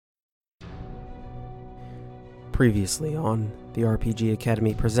Previously on the RPG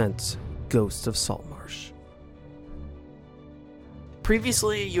Academy presents Ghosts of Saltmarsh.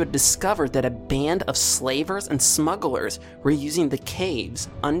 Previously, you had discovered that a band of slavers and smugglers were using the caves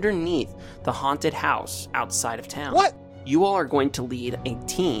underneath the haunted house outside of town. What? You all are going to lead a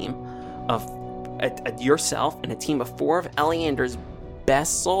team of yourself and a team of 4 of Eleander's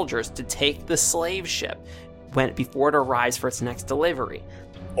best soldiers to take the slave ship before it arrives for its next delivery.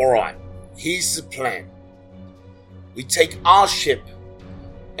 Alright, here's the plan. We take our ship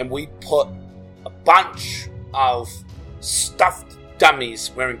and we put a bunch of stuffed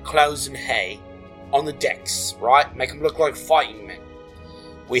dummies wearing clothes and hay on the decks, right? Make them look like fighting men.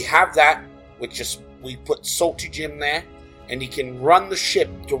 We have that, we put Salty Jim there, and he can run the ship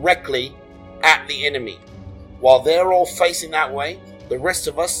directly at the enemy. While they're all facing that way, the rest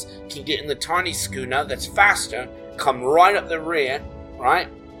of us can get in the tiny schooner that's faster, come right up the rear, right?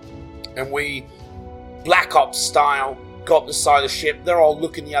 And we, Black Ops style, go up the side of the ship. They're all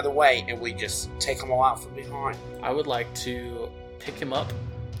looking the other way, and we just take them all out from behind. I would like to pick him up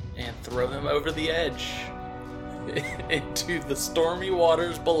and throw him over the edge into the stormy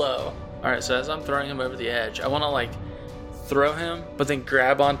waters below. Alright, so as I'm throwing him over the edge, I want to throw him, but then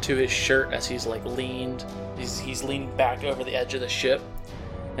grab onto his shirt as he's leaned. He's leaning back over the edge of the ship,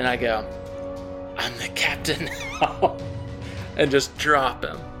 and I go, "I'm the captain now," and just drop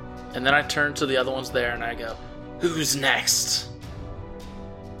him. And then I turn to the other ones there, and I go, "Who's next?"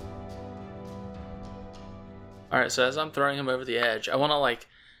 Alright, so as I'm throwing him over the edge, I want to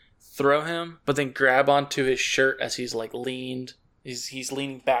throw him, but then grab onto his shirt as he's leaned. He's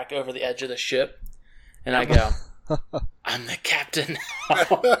leaning back over the edge of the ship, and I go, "I'm the captain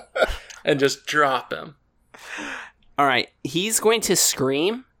now," and just drop him. Alright, he's going to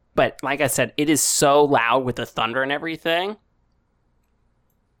scream, but like I said, it is so loud with the thunder and everything.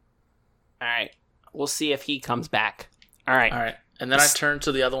 Alright, we'll see if he comes back. Alright. And then I turn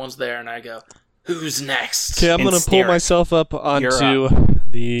to the other ones there, and I go, "Who's next?" Okay, I'm going to pull myself up onto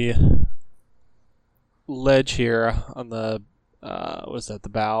the ledge here on the, the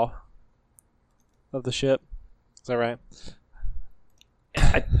bow of the ship. Is that right?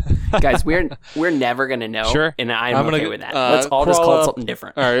 Guys, we're never going to know, sure. And I'm okay with that. Let's all just call it something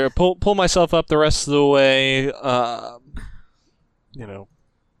different. All right, pull myself up the rest of the way.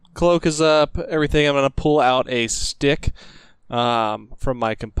 Cloak is up, everything. I'm going to pull out a stick from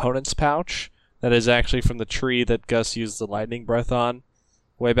my components pouch. That is actually from the tree that Gus used the lightning breath on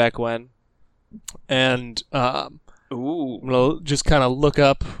way back when. And I'm going to just kind of look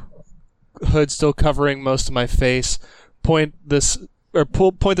up, hood still covering most of my face, point the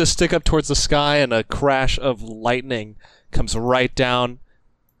stick up towards the sky, and a crash of lightning comes right down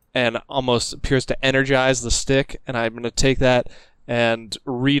and almost appears to energize the stick. And I'm going to take that and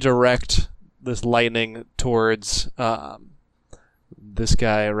redirect this lightning towards this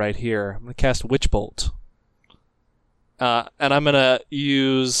guy right here. I'm going to cast Witch Bolt. And I'm going to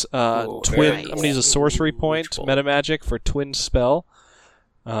use Twin. Nice. I'm going to use a sorcery point, meta magic, for Twin Spell,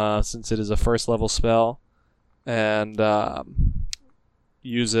 since it is a first level spell, and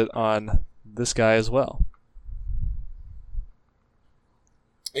use it on this guy as well.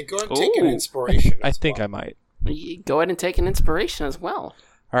 And go ahead and take an inspiration. I think I might. Go ahead and take an inspiration as well.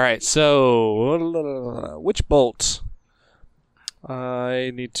 All right, so Witch Bolt.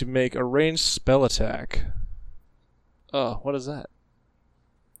 I need to make a ranged spell attack. Oh, what is that?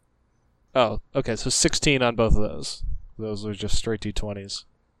 Oh, okay, so 16 on both of those. Those are just straight D20s.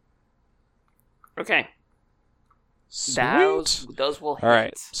 Okay. Sweet. Those will hit. All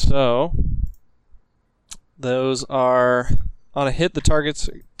right, so those are... On a hit, the targets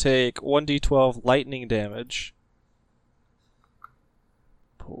take 1d12 lightning damage.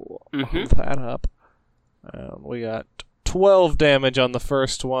 Pull that up. We got 12 damage on the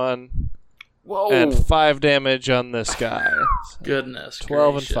first one. Whoa. And 5 damage on this guy. Goodness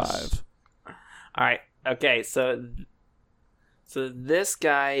 12 gracious. and 5. Alright, okay, so this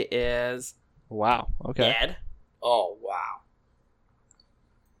guy is... Wow, okay. Dead. Oh, wow.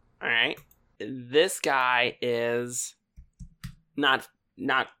 Alright. This guy is...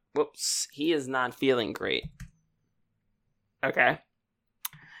 he is not feeling great. Okay.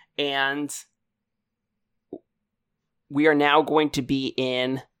 And we are now going to be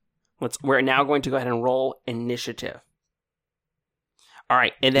in... We're now going to go ahead and roll initiative.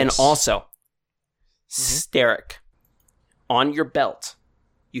 Alright, and then also, Steric, on your belt,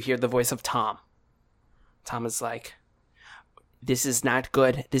 you hear the voice of Tom. Tom is like, "This is not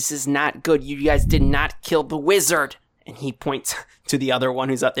good. This is not good. You guys did not kill the wizard." And he points to the other one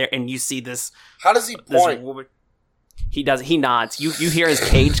who's up there, and you see this... How does he point? Woman. He does. He nods. You hear his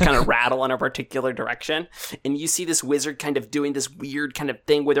cage kind of rattle in a particular direction, and you see this wizard kind of doing this weird kind of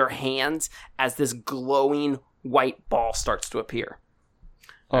thing with her hands as this glowing white ball starts to appear.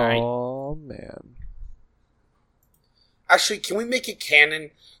 Oh, man. Actually, can we make it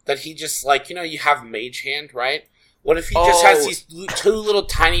canon that he just, like, you have mage hand, right? What if he just has these two little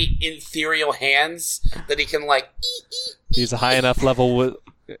tiny ethereal hands that he can, like... He's a high enough level...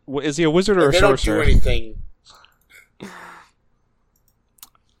 Is he a wizard or a they sorcerer? Don't do anything.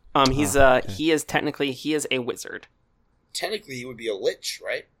 He is technically a wizard. Technically, he would be a lich,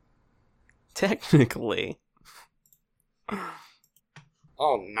 right? Technically.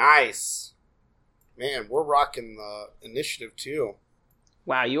 Oh, nice. Man, we're rocking the initiative, too.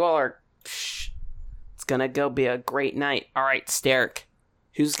 Wow, you all are... It's gonna be a great night. All right, Steric.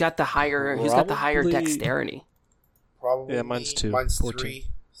 Who's got the higher dexterity? Probably. Yeah, mine's 2. Mine's 14. 3.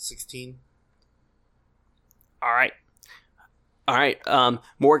 16. All right.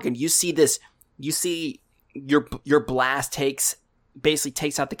 Morgan, you see this. You see your blast basically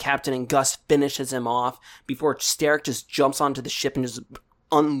takes out the captain, and Gus finishes him off before Steric just jumps onto the ship and just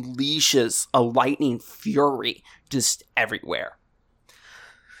unleashes a lightning fury just everywhere.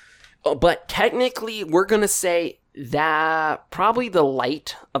 But technically, we're going to say that probably the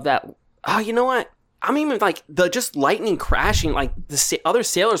light of that... Oh, you know what? I mean, like, the just lightning crashing, like, the other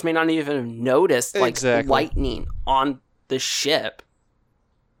sailors may not even have noticed, like, lightning on the ship.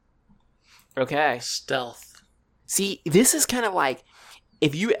 Okay. Stealth. See, this is kind of like...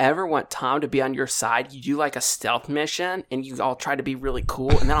 If you ever want Tom to be on your side, you do like a stealth mission, and you all try to be really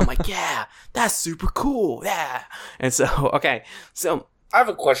cool, and then I'm like, yeah, that's super cool, yeah. And so, okay, so... I have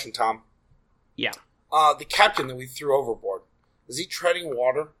a question, Tom. Yeah. The captain that we threw overboard, is he treading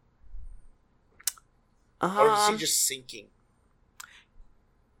water? Or is he just sinking?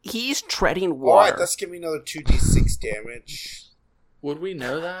 He's treading water. Alright, that's giving me another 2d6 damage. Would we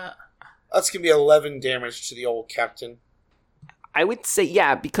know that? That's going to be 11 damage to the old captain. I would say,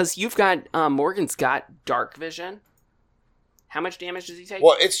 yeah, because you've got, Morgan's got dark vision. How much damage does he take?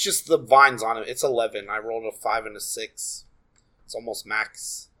 Well, it's just the vines on him. It's 11. I rolled a 5 and a 6. It's almost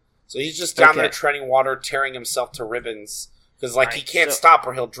max. So he's just down there treading water, tearing himself to ribbons. Because, like, he can't stop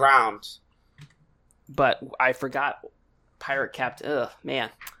or he'll drown. But I forgot Pirate Captain. Ugh, man.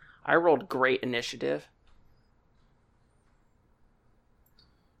 I rolled great initiative.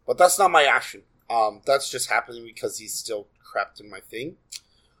 But that's not my action. That's just happening because he's still trapped in my thing.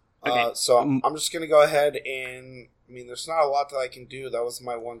 Okay. So I'm just going to go ahead and... I mean, there's not a lot that I can do. That was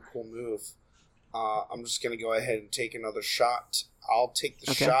my one cool move. I'm just going to go ahead and take another shot. I'll take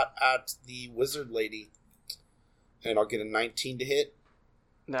the shot at the wizard lady. And I'll get a 19 to hit.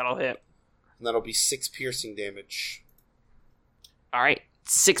 That'll hit. And that'll be 6 piercing damage. All right.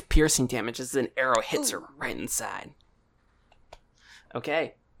 6 piercing damage as an arrow hits her right inside.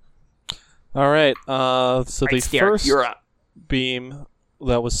 Okay. All right. So the first you're up. beam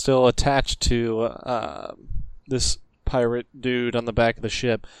that was still attached to this pirate dude on the back of the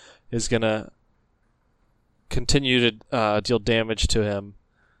ship is going to continue to deal damage to him.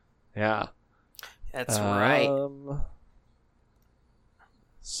 Yeah. That's right.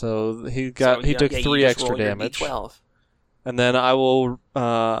 So he took 3 extra damage. D12. And then I will,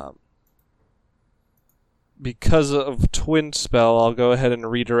 because of Twin Spell, I'll go ahead and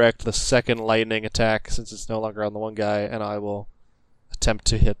redirect the second lightning attack since it's no longer on the one guy, and I will attempt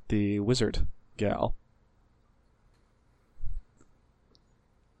to hit the wizard gal.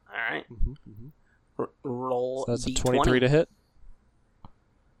 All right. Roll. So that's D20. a 23 to hit.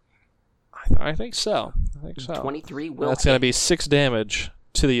 I think so. 23 will. That's going to be 6 damage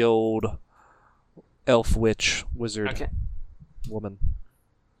to the old elf witch wizard woman.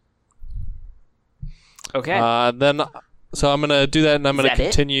 Okay. So I'm going to do that, and I'm going to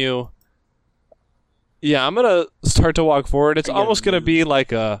continue. Yeah, I'm going to start to walk forward. It's almost going to be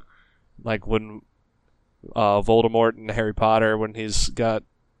like when Voldemort in Harry Potter, when he's got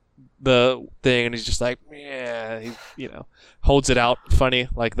the thing and he's just like, yeah, he holds it out funny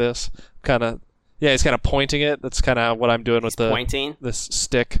like this. He's kind of pointing it. That's kind of what I'm doing with this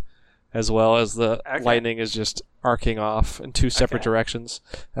stick, as well as the lightning is just arcing off in 2 separate directions.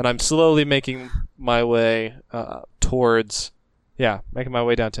 And I'm slowly making my way towards, making my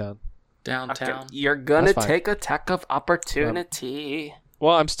way downtown. Downtown. Okay. You're gonna take attack of opportunity.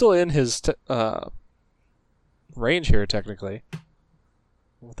 Well, I'm still in his range here, technically.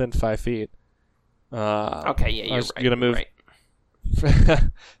 Within 5 feet. You're gonna move. Right.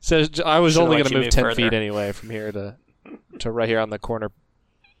 So I was only going to move 10 further. feet anyway from here to right here on the corner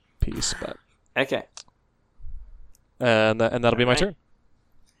piece, but okay. And that'll be my turn.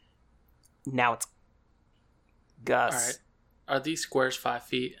 Now it's Gus. All right. Are these squares 5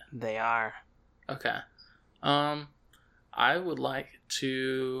 feet? They are. Okay. I would like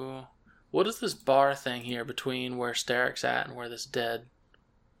to... What is this bar thing here between where Sterrick's at and where this dead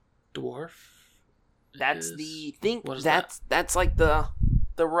dwarf That's is? the thing. What is That's like the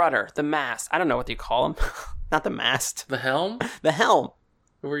rudder, the mast. I don't know what they call them. Not the mast. The helm? The helm.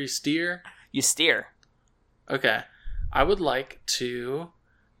 Where you steer? You steer. Okay. I would like to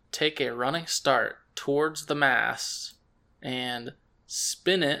take a running start towards the mast and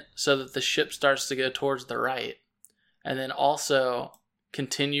spin it so that the ship starts to go towards the right. And then also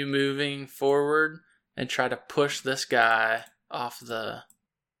continue moving forward and try to push this guy off the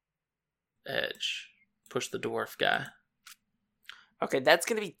edge. Push the dwarf guy. Okay, that's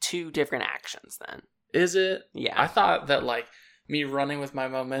going to be 2 different actions then. Is it? Yeah. I thought that like me running with my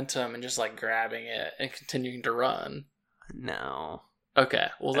momentum and just like grabbing it and continuing to run. No. Okay,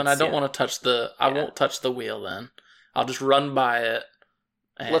 well then That's- I don't yeah. want to touch the... I won't touch the wheel then. I'll just run by it.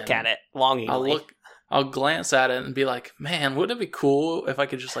 And Look at it longingly. I'll glance at it and be like, man, wouldn't it be cool if I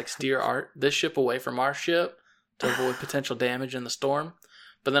could just like steer this ship away from our ship to avoid potential damage in the storm?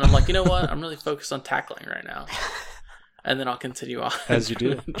 But then I'm like, you know what? I'm really focused on tackling right now. And then I'll continue on. As you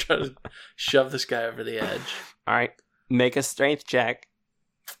do. Try to shove this guy over the edge. All right. Make a strength check.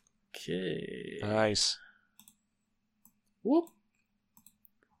 Okay. Nice. Whoop.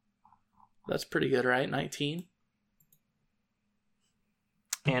 That's pretty good, right? 19?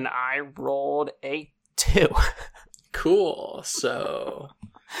 And I rolled a 2. Cool. So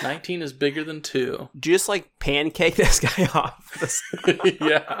 19 is bigger than 2. Just like pancake this guy off.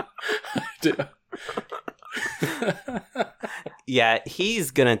 Yeah, I do. Yeah,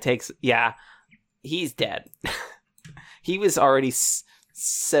 he's gonna take... Yeah, he's dead. He was already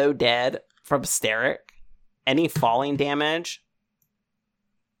so dead from Sterrick. Any falling damage...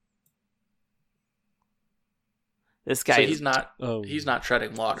 This guy So is... he's not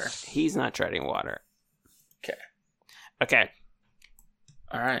treading water. He's not treading water. Okay. Okay.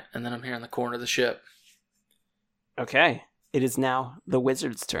 All right, and then I'm here in the corner of the ship. Okay. It is now the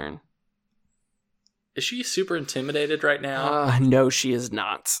wizard's turn. Is she super intimidated right now? No, she is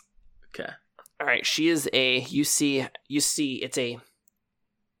not. Okay. All right, she is a... You see, it's a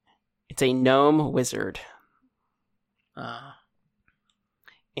gnome wizard.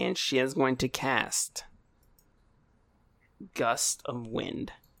 And she is going to cast Gust of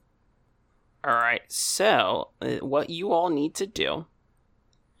Wind. All right, so what you all need to do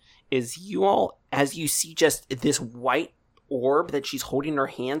is you all, as you see just this white orb that she's holding in her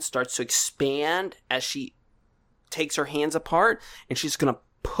hand starts to expand as she takes her hands apart, and she's going to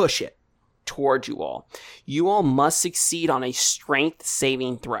push it towards you all. You all must succeed on a strength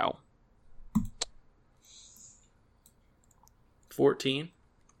saving throw. 14.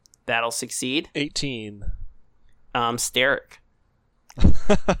 That'll succeed. 18. Sterrick.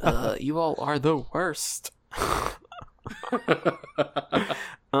 You all are the worst.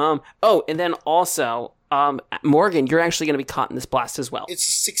 Oh, and then also, Morgan, you're actually going to be caught in this blast as well.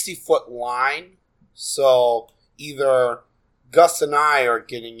 It's a 60-foot line, so either Gus and I are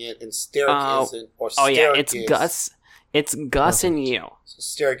getting it, and Sterrick isn't, or Sterrick Oh yeah, it's is. Gus. It's Gus and you. So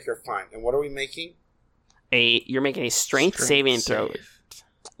Sterrick, you're fine. And what are we making? You're making a strength saving throw. save.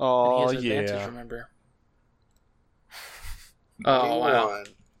 Oh, And he has advantage, yeah. remember? Oh, wow.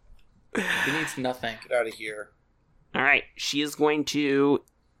 21. He needs nothing. Get out of here. All right, she is going to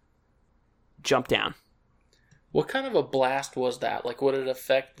jump down. What kind of a blast was that? Like, would it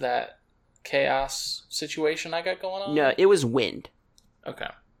affect that chaos situation I got going on? No, it was wind. Okay.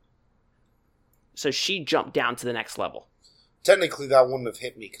 So she jumped down to the next level. Technically, that wouldn't have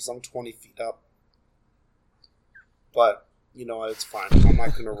hit me because I'm 20 feet up. But, you know what? It's fine. I'm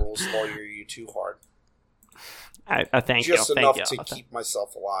not going to rules lawyer you too hard. Thank you. Just Thank enough you. to keep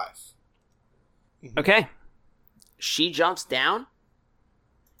myself alive. Okay. She jumps down,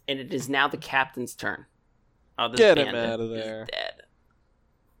 and it is now the captain's turn. Oh, this Get him bandit out of is there. dead.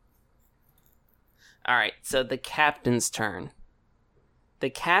 All right, so the captain's turn. The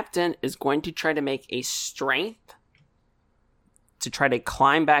captain is going to try to make a strength to try to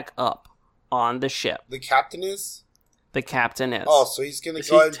climb back up on the ship. The captain is? The captain is. Oh, so he's going to Is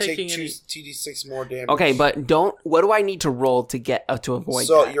go he ahead and take taking any- 2d6 more damage. Okay, but don't. What do I need to roll to get to avoid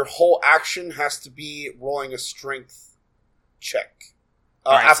So that? your whole action has to be rolling a strength check.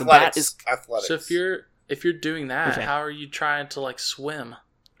 Alright, so that Athletics. is- Athletics. So if you're doing that, Okay. how are you trying to like swim?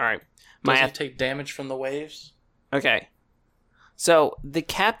 All right, Does my he take damage from the waves? okay. So the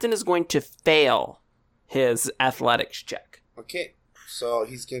captain is going to fail his athletics check. Okay, so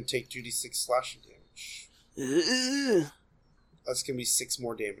he's going to take 2d6 slashing damage. Ugh. That's going to be 6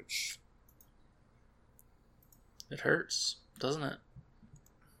 more damage. It hurts, doesn't it?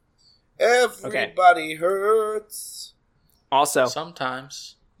 Everybody hurts. Also,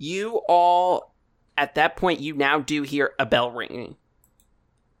 Sometimes. you all, at that point, you now do hear a bell ringing.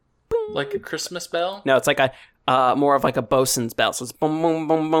 Like a Christmas bell? No, it's like a more of like a bosun's bell. So it's boom, boom,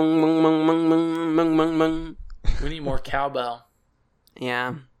 boom, boom, boom, boom, boom, boom, boom, boom, boom. We need more cowbell.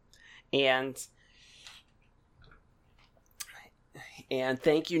 Yeah, and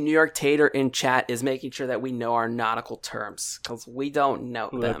thank you, New York Tater in chat is making sure that we know our nautical terms because we don't know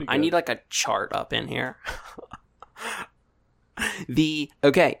them. I need like a chart up in here.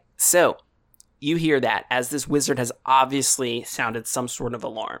 Okay, so you hear that as this wizard has obviously sounded some sort of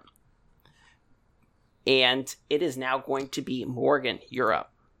alarm. And it is now going to be Morgan. You're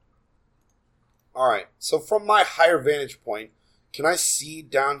up. Alright, so from my higher vantage point, can I see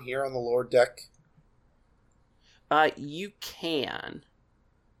down here on the lower deck? You can.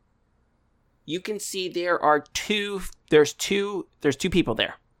 You can see there's two people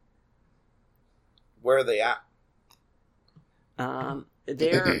there. Where are they at?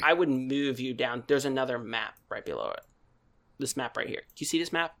 There, I would move you down. There's another map right below it. This map right here. Do you see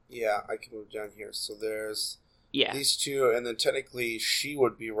this map? Yeah, I can move down here. So there's these two, and then technically she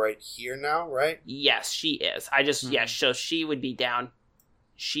would be right here now, right? Yes, she is. So she would be down.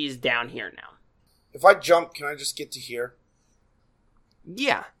 She's down here now. If I jump, can I just get to here?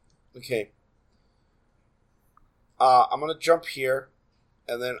 Yeah. Okay. I'm gonna jump here,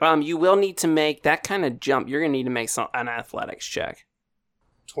 and then You will need to make that kind of jump. You're gonna need to make an athletics check.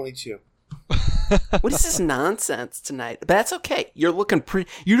 22. What is this nonsense tonight? But that's okay. You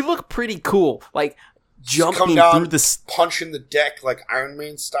look pretty cool. Like jumping come down, through this, punching the deck like Iron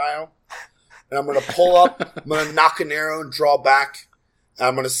Man style, and I'm gonna pull up. I'm gonna knock an arrow and draw back. And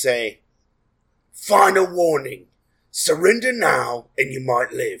I'm gonna say, "Final warning: surrender now, and you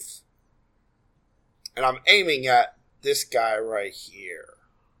might live." And I'm aiming at this guy right here.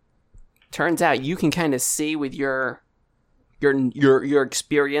 Turns out you can kind of see with your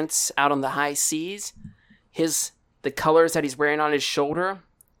experience out on the high seas, the colors that he's wearing on his shoulder.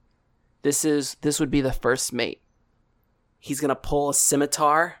 This would be the first mate. He's gonna pull a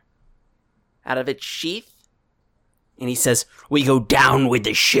scimitar out of its sheath, and he says, "We go down with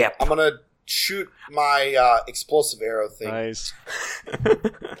the ship." I'm gonna shoot my explosive arrow thing. Nice.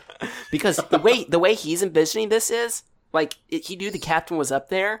 Because the way he's envisioning this is like he knew the captain was up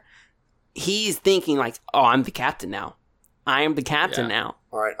there. He's thinking like, "Oh, I'm the captain now. I am the captain now."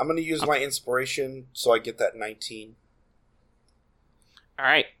 All right, I'm gonna use my inspiration so I get that 19. All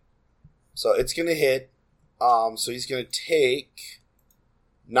right. So it's gonna hit. So he's gonna take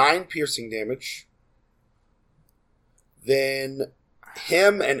 9 piercing damage. Then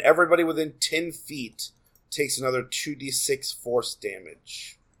him and everybody within 10 feet takes another 2d6 force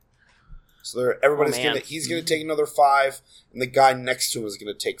damage. So he's gonna take another 5, and the guy next to him is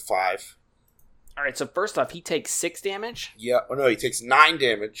gonna take 5. All right. So first off, he takes 6 damage. Yeah. Oh no, he takes 9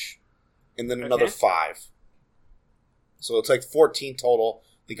 damage, and then another 5. So it's like 14 total.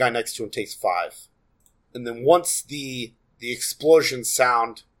 The guy next to him takes 5, and then once the explosion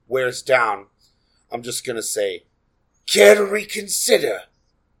sound wears down, I'm just gonna say, "Care to reconsider?"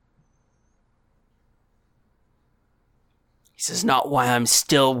 He says, "Not while I'm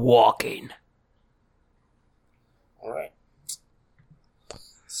still walking." All right.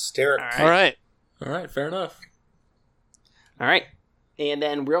 Stare at. All right. All right, fair enough. All right. And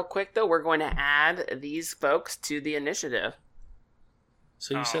then real quick, though, we're going to add these folks to the initiative.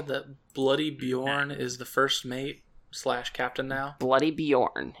 So you said that Bloody Bjorn is the first mate / captain now? Bloody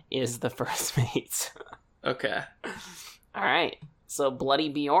Bjorn is the first mate. Okay. All right. So Bloody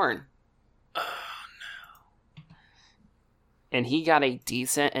Bjorn. Oh, no. And he got a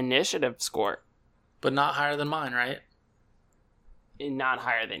decent initiative score. But not higher than mine, right? Not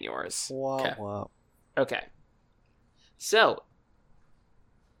higher than yours. Wow. Wow. Okay. So,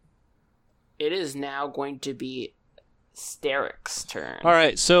 it is now going to be Steric's turn. All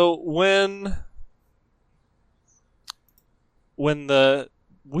right. So when the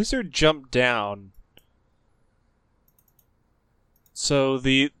wizard jumped down, so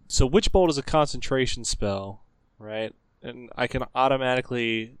Witch Bolt is a concentration spell, right? And I can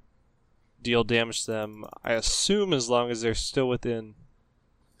automatically deal damage to them, I assume, as long as they're still within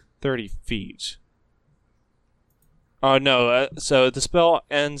 30 feet. Oh, no. So the spell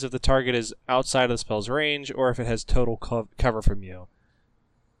ends if the target is outside of the spell's range, or if it has total cover from you.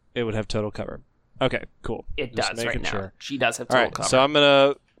 It would have total cover. Okay, cool. It Just does right now. sure. She does have total cover. So I'm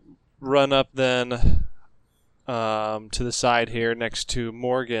going to run up then to the side here next to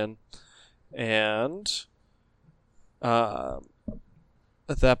Morgan. And at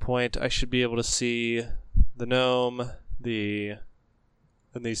that point, I should be able to see the gnome, and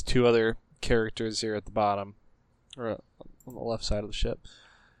these two other characters here at the bottom, or on the left side of the ship.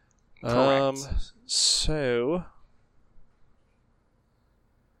 Correct. So,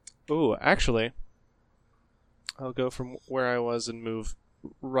 actually, I'll go from where I was and move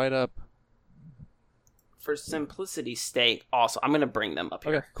right up. For simplicity's sake, also, I'm going to bring them up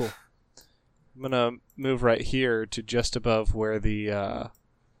here. Okay, cool. I'm gonna move right here to just above where the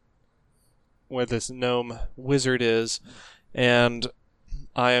where this gnome wizard is, and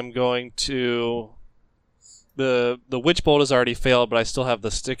I am going to. The witch bolt has already failed, but I still have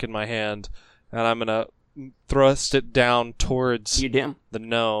the stick in my hand, and I'm gonna thrust it down towards the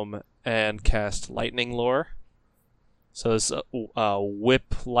gnome and cast lightning lure. So it's a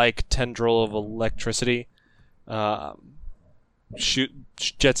whip-like tendril of electricity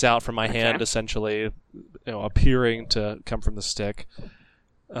jets out from my hand, essentially, appearing to come from the stick,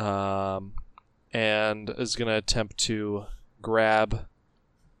 and is going to attempt to grab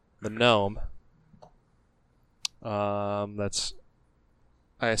the gnome. That's,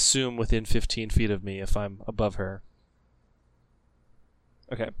 I assume, within 15 feet of me if I'm above her.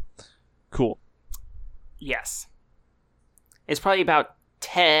 Okay, cool. Yes. It's probably about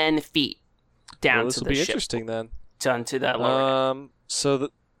 10 feet down this to will the be ship. Interesting then. Done to that lower. So the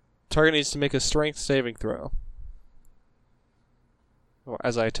target needs to make a strength saving throw.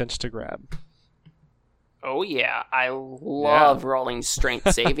 As I attempt to grab. Oh yeah, I love rolling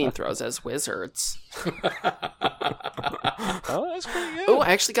strength saving throws as wizards. Oh, that's pretty good. Oh,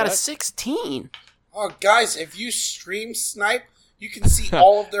 I actually got a 16. Oh, guys, if you stream snipe, you can see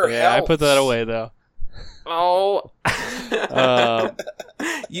all of their Yeah, health. I put that away though. Oh,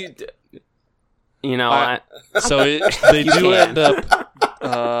 you know what? So they do end up.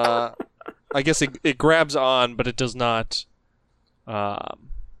 I guess it grabs on, but it does not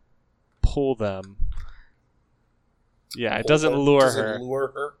pull them. Yeah, it doesn't lure Does her. it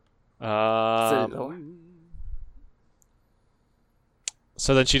lure her?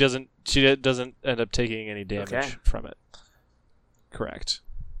 So then she doesn't end up taking any damage from it. Correct.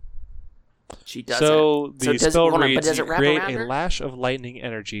 She doesn't. So the spell but reads, does you it wrap create around a her? lash of lightning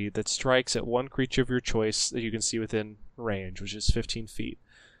energy that strikes at one creature of your choice that you can see within range, which is 15 feet.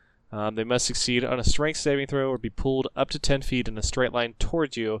 They must succeed on a strength saving throw or be pulled up to 10 feet in a straight line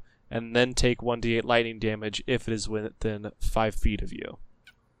towards you, and then take 1d8 lightning damage if it is within 5 feet of you.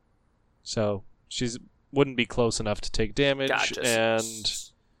 So she wouldn't be close enough to take damage, Gotcha. and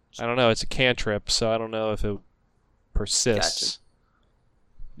I don't know, it's a cantrip, so I don't know if it persists.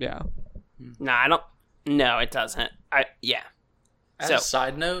 Yeah. No, I don't. No, it doesn't. As a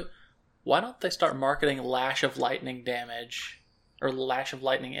side note, why don't they start marketing lash of lightning damage or lash of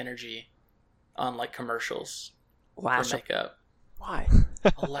lightning energy on like commercials for makeup? Why?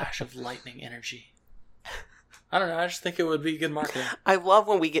 A lash of lightning energy. I don't know. I just think it would be good marketing. I love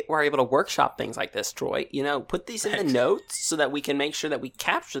when we're able to workshop things like this, Troy. Put these in the notes so that we can make sure that we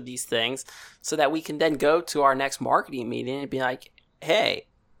capture these things, so that we can then go to our next marketing meeting and be like, "Hey,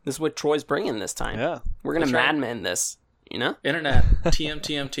 this is what Troy's bringing this time. Yeah, we're gonna That's right. Mad Men this." Internet,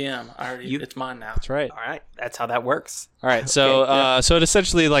 TM. It's mine now. That's right. All right, that's how that works. All right, so Okay, yeah. so it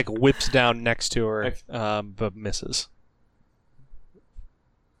essentially like whips down next to her, but misses.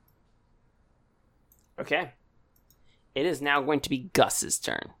 Okay. It is now going to be Gus's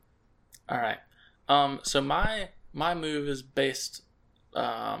turn. All right. So my move is based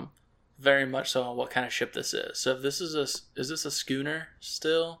very much so on what kind of ship this is. So if this is this a schooner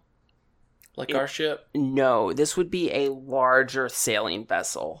still? Like our ship? No, this would be a larger sailing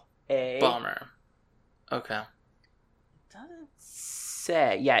vessel. Bomber. Okay. Doesn't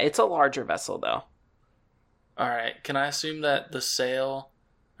say. Yeah, it's a larger vessel though. All right. Can I assume that the sail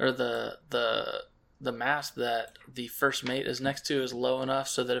or the mast that the first mate is next to is low enough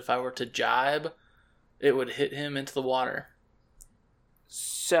so that if I were to jibe, it would hit him into the water?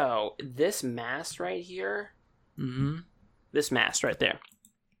 So this mast right here, this mast right there,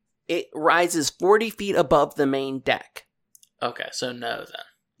 it rises 40 feet above the main deck. Okay, so no then.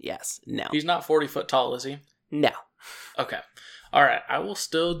 Yes, no. He's not 40 foot tall, is he? No. Okay. All right. I will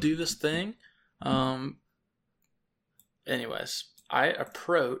still do this thing. Anyways, I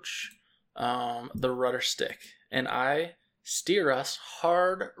approach the rudder stick and I steer us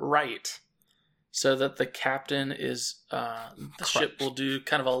hard right so that the captain is the ship will do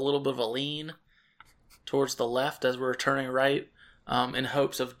kind of a little bit of a lean towards the left as we're turning right, in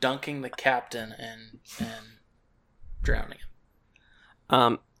hopes of dunking the captain and drowning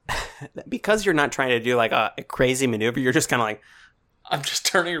him. Because you're not trying to do like a crazy maneuver, you're just kind of like, I'm just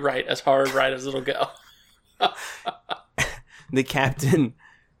turning right as hard right as it'll go. the captain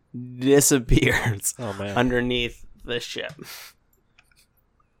disappears Oh man. underneath the ship.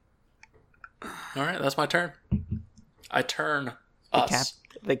 All right, that's my turn. I turn The, us.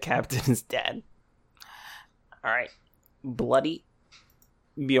 the captain is dead. All right. Bloody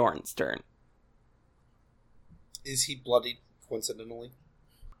Bjorn's turn. Is he bloodied, coincidentally?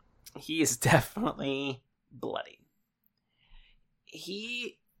 He is definitely bloody.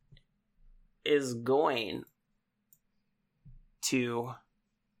 He is going to...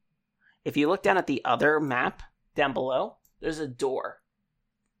 If you look down at the other map down below, there's a door.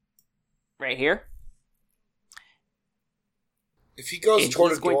 Right here. If he goes And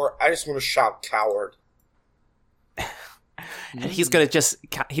toward he's a going- door, I just want to shout coward. And he's gonna just...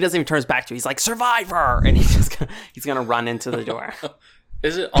 He doesn't even turn his back to you. He's like, Survivor! And he's gonna run into the door.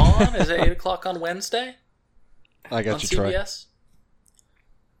 Is it on? Is it 8 o'clock on Wednesday? I On got you, Troy. CBS?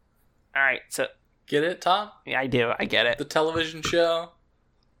 All right, so... Get it, Tom? Yeah, I do. I get it. The television show?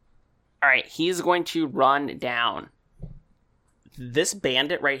 All right, he's going to run down. This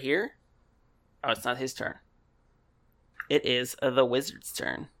bandit right here... Oh, it's not his turn. It is the wizard's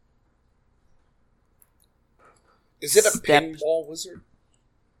turn. Is it a Step- pinball wizard?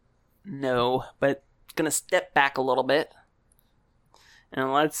 No, but gonna step back a little bit.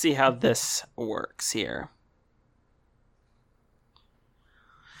 And let's see how this works here.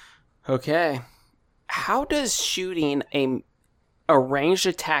 Okay. How does shooting a ranged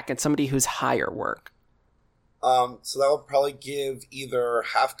attack at somebody who's higher work? So that would probably give either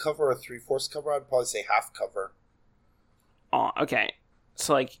half cover or 3/4 cover. I'd probably say half cover. Oh, okay.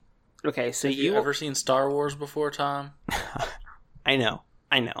 So okay, so Have you ever seen Star Wars before, Tom? I know.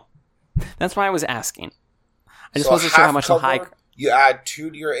 That's why I was asking. I just So wasn't sure how half much the high... cover, you add 2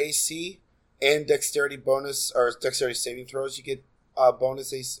 to your AC and dexterity bonus or dexterity saving throws. You get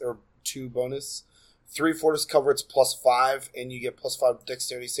bonus AC or 2 bonus. 3/4 cover, it's +5, and you get +5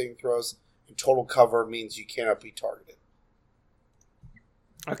 dexterity saving throws. And total cover means you cannot be targeted.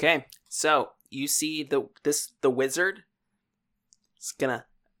 Okay, so you see the wizard is gonna...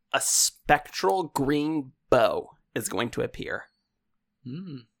 A spectral green bow is going to appear.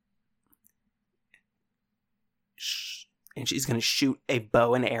 And she's going to shoot a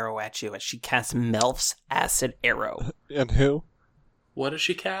bow and arrow at you as she casts Melf's Acid Arrow. And who? What does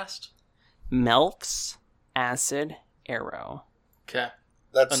she cast? Melf's Acid Arrow. Okay.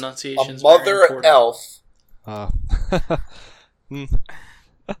 That's Enunciation's a mother very important. elf.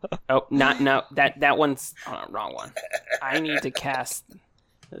 Oh, no, that one's wrong one. I need to cast...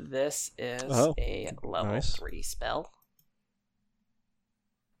 This is a level 3 spell.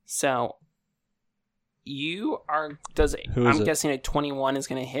 So, you are... I'm guessing a 21 is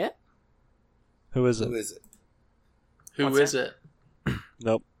going to hit? Who is it? Who is it? Who What's is that? it?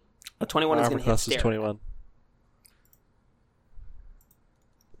 Nope. A 21 is Armor going to hit class is Steric. 21.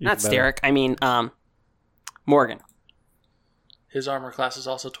 Not Even better. Steric, I mean, Morgan. His armor class is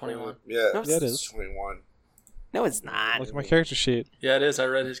also 21. Yeah, No, Yeah, it it's is. 21. No, it's not. Look at my character sheet. Yeah, it is. I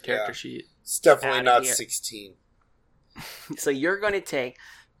read his character Yeah. sheet. It's definitely Outta not here. 16. So you're going to take...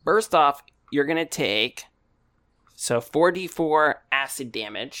 First off, you're going to take... So 4d4 acid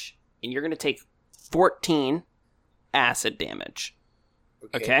damage. And you're going to take 14 acid damage.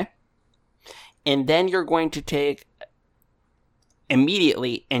 Okay? And then you're going to take...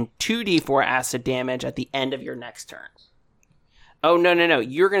 Immediately and 2d4 acid damage at the end of your next turn. Oh, no.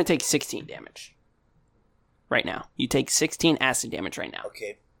 You're going to take 16 damage. Right now. You take 16 acid damage right now.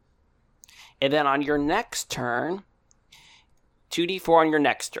 Okay. And then on your next turn, 2d4 on your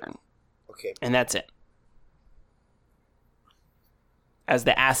next turn. Okay. And that's it. As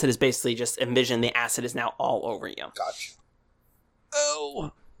the acid is basically just envision the acid is now all over you. Gotcha.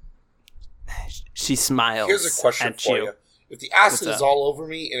 Oh. She smiles. Here's a question at for you. you. If the acid What's is up? all over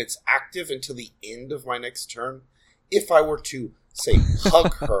me and it's active until the end of my next turn, if I were to, say,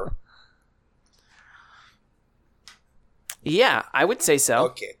 hug her... Yeah, I would say so.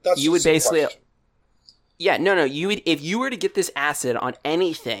 Okay, that's You would just a basically- question. Yeah, no. You would, if you were to get this acid on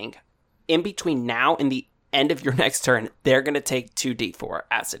anything in between now and the end of your next turn, they're going to take 2d4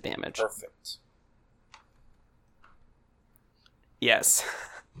 acid damage. Perfect. Yes.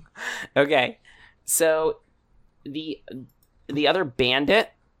 Okay. So the other bandit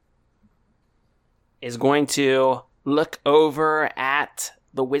is going to look over at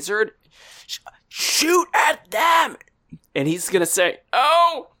the wizard. Shoot at them! And he's going to say,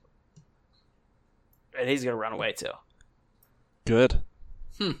 "Oh!" And he's going to run away too. Good.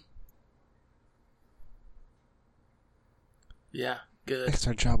 Yeah, good. Makes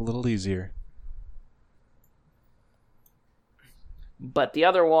our job a little easier. But the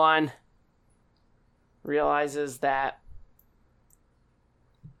other one realizes that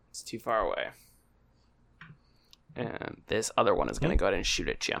It's too far away. And this other one is going to go ahead and shoot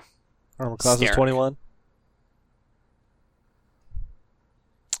at you. Armor class is Steric. 21.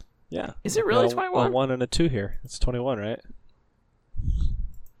 Yeah. Is it really A 21? 1 and a 2 here. It's 21, right?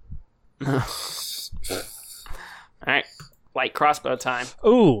 All right. Light crossbow time.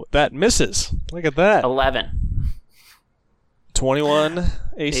 Ooh, that misses. Look at that. 11. 21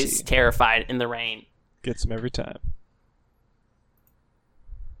 AC. He's terrified in the rain. Gets him every time.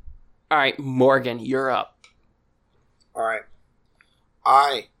 All right, Morgan, you're up. All right.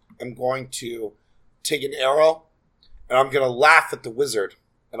 I am going to take an arrow, and I'm going to laugh at the wizard,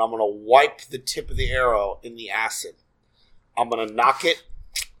 and I'm going to wipe the tip of the arrow in the acid. I'm going to knock it,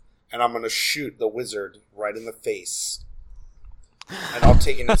 and I'm going to shoot the wizard right in the face. And I'll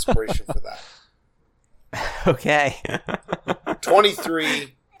take an inspiration for that. Okay.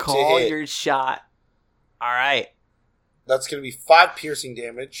 23 Call to hit. your shot. All right. That's going to be 5 piercing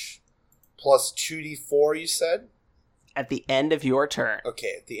damage, plus 2d4, you said? At the end of your turn.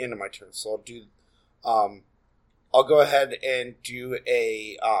 Okay, at the end of my turn. So I'll do... I'll go ahead and do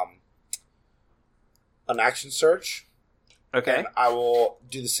an action surge. Okay. And I will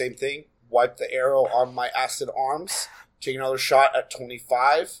do the same thing. Wipe the arrow on my acid arms. Take another shot at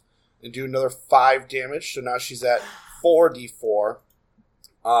 25. And do another 5 damage. So now she's at 4d4.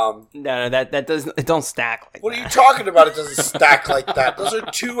 No, that doesn't. It don't stack like What that. are you talking about? It doesn't stack like that. Those are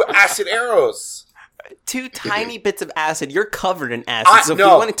 2 acid arrows. 2 tiny bits of acid. You're covered in acid. So if you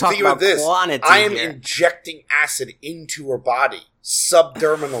want to talk think about this. quantity I am here. injecting acid into her body.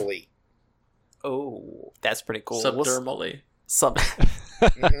 Subdermally. Oh, that's pretty cool. Subdermally.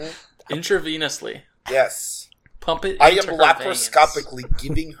 Mhm. Intravenously. Yes. Pump it I into am her laparoscopically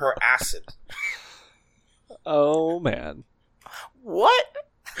giving her acid. Oh, man. What?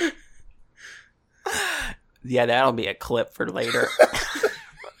 Yeah, that'll be a clip for later.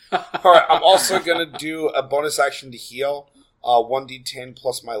 Alright, I'm also going to do a bonus action to heal. 1d10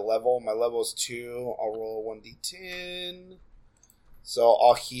 plus my level. My level is 2. I'll roll a 1d10. So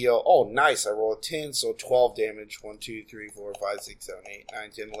I'll heal. Oh, nice. I roll a 10, so 12 damage. 1, 2, 3, 4, 5, 6, 7, 8,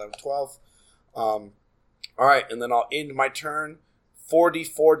 9, 10, 11, 12. Alright, and then I'll end my turn.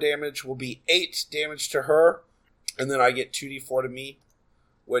 4d4 damage will be 8 damage to her. And then I get 2d4 to me,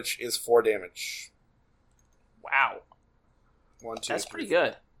 which is 4 damage. Wow. 1, 2, That's 3, pretty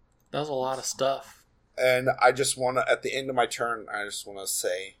good. That was a lot of stuff. And I just want to, at the end of my turn, I just want to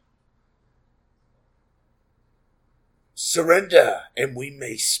say, surrender, and we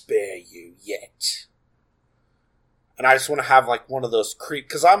may spare you yet. And I just want to have, like, one of those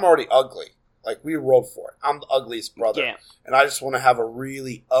because I'm already ugly. Like, we rolled for it. I'm the ugliest brother. Yeah. And I just want to have a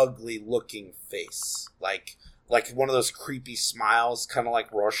really ugly-looking face. Like one of those creepy smiles, kind of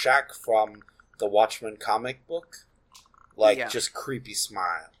like Rorschach from the Watchmen comic book. Just creepy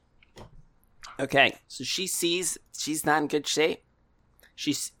smile. Okay, so she sees she's not in good shape.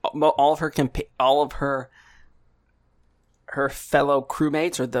 She's all of her fellow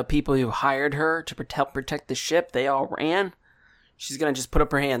crewmates, or the people who hired her to help protect the ship, they all ran. She's gonna just put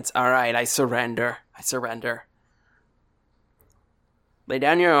up her hands. All right, I surrender. I surrender. Lay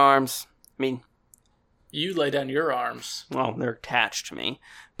down your arms. I mean, You lay down your arms. well, they're attached to me,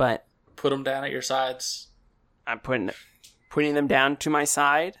 but Put them down at your sides. I'm putting them down to my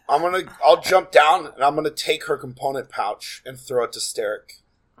side. I'll jump down, and I'm gonna take her component pouch and throw it to Steric.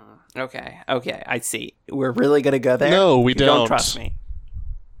 Okay, I see. We're really gonna go there? No, we You don't don't. trust me.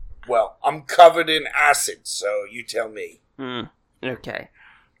 Well, I'm covered in acid, so you tell me. Okay.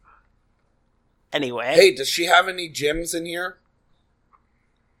 Anyway. Hey, does she have any gems in here?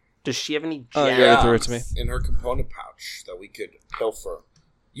 Does she have any Oh, gems? yeah, throw it to me. In her component pouch that we could pilfer.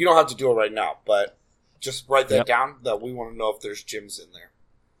 You don't have to do it right now, but just write that down, that we want to know if there's gems in there.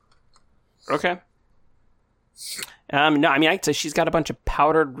 Okay. No, I mean, I'd say she's got a bunch of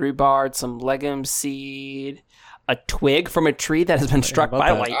powdered rhubarb, some legume seed, a twig from a tree that has been struck about by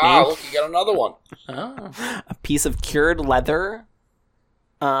that? lightning, Ah, look, you got another one. Oh. a piece of cured leather,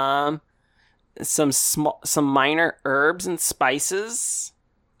 some minor herbs and spices.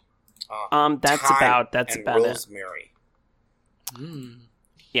 That's Thyme about and it. rosemary.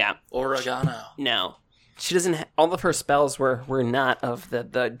 Yeah. Oregano. No. She doesn't. All of her spells were not of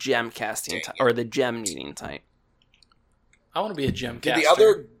the gem casting type or the gem needing type. I want to be a gem Did caster. the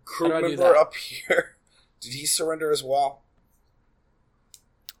other crew How do I do member that? up here, did he surrender as well?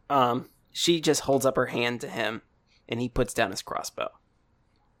 She just holds up her hand to him, and he puts down his crossbow.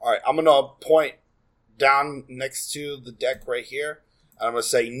 All right, I'm going to point down next to the deck right here. And I'm going to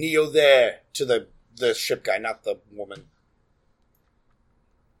say, kneel there, to the ship guy, not the woman.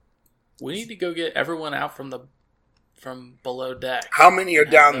 We need to go get everyone out from from below deck. How many are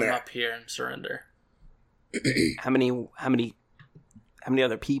and have down them there? up here and surrender. How many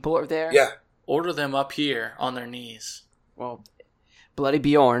other people are there? Yeah. Order them up here on their knees. Well, Bloody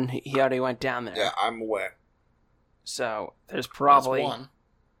Bjorn, he already went down there. Yeah, I'm aware. So there's probably That's one.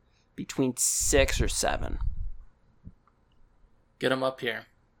 between 6 or 7. Get them up here.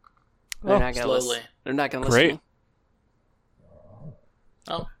 They're not gonna slowly. listen. They're not going to listen. Great. to me.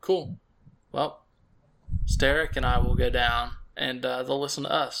 Oh, cool. Well, Steric and I will go down, and they'll listen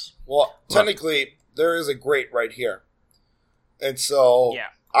to us. Well, technically, there is a grate right here. And so Yeah.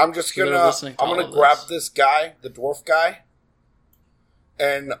 I'm just So they're gonna listening to I'm gonna all of grab this. this guy, the dwarf guy.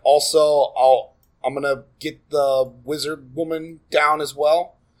 And also I'm gonna get the wizard woman down as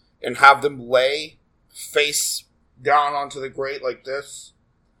well and have them lay face down onto the grate like this.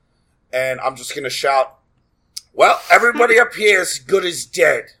 And I'm just gonna shout, well, everybody up here is good as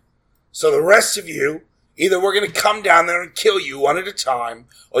dead. So the rest of you, either we're going to come down there and kill you one at a time,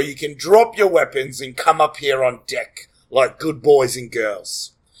 or you can drop your weapons and come up here on deck like good boys and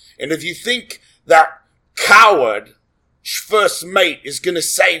girls. And if you think that coward first mate is going to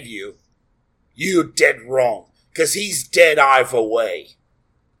save you, you're dead wrong, because he's dead either way.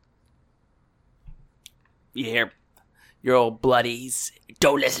 You hear your old bloodies.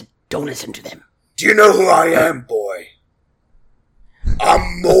 Don't listen to them. Do you know who I am, boy?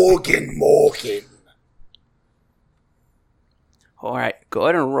 I'm Morgan. All right, go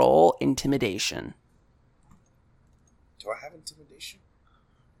ahead and roll intimidation. Do I have intimidation?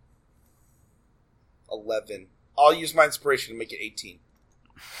 11. I'll use my inspiration to make it 18.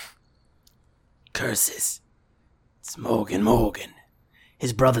 Curses. It's Morgan.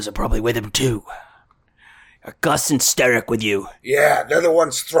 His brothers are probably with him too. Are Gus and Steric with you? Yeah, they're the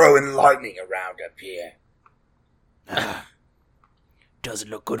ones throwing lightning around up here.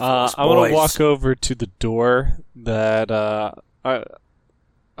 Doesn't look good for us, I want boys. to walk over to the door that I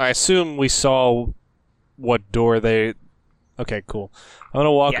assume we saw what door they... Okay, cool. I'm going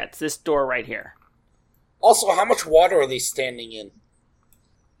to walk... Yeah, it's this door right here. Also, how much water are they standing in?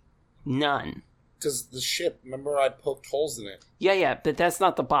 None. Because the ship, remember I poked holes in it. Yeah, but that's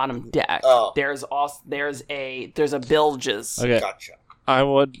not the bottom deck. Oh. There's a bilges Okay, Gotcha. I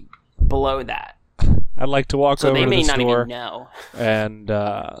would... below that. I'd like to walk So over they to may this not door even know. and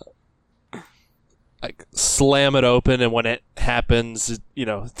like slam it open, and when it happens,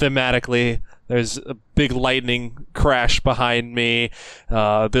 thematically, there's a big lightning crash behind me.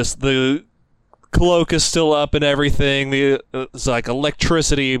 The cloak is still up and everything. It's like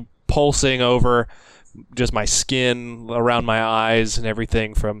electricity pulsing over just my skin, around my eyes, and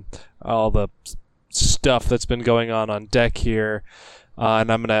everything from all the stuff that's been going on deck here.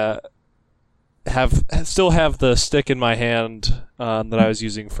 And I'm gonna still have the stick in my hand that I was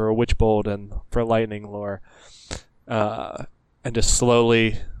using for a witch bolt and for lightning lore, and just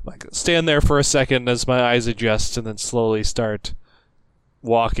slowly stand there for a second as my eyes adjust, and then slowly start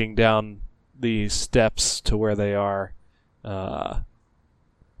walking down the steps to where they are. All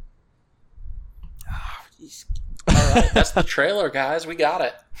right, that's the trailer, guys. We got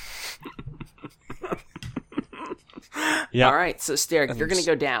it. Yeah. All right, so Steric, you're going to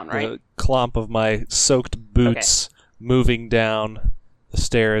go down, right? The clomp of my soaked boots moving down the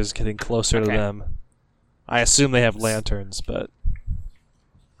stairs, getting closer to Okay. them. I assume they have lanterns,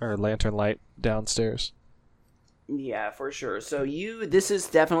 or lantern light downstairs. Yeah, for sure. So this is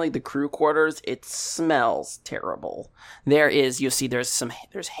definitely the crew quarters. It smells terrible. You'll see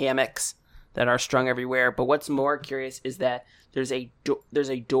there's hammocks that are strung everywhere. But what's more curious is that there's a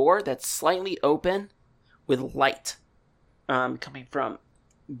door that's slightly open with light coming from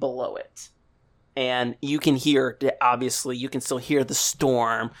below it. And you can hear, obviously, you can still hear the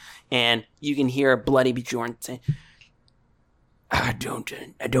storm, and you can hear Bloody Bjorn saying, I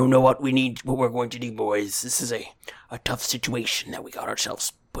don't know what we're going to do, boys. This is a tough situation that we got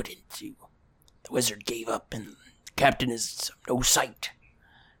ourselves put into. The wizard gave up, and the captain is no sight.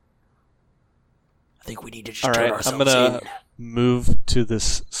 I think we need to just All turn right, ourselves I'm gonna in. move to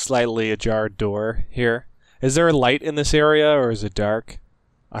this slightly ajar door here. Is there a light in this area, or is it dark?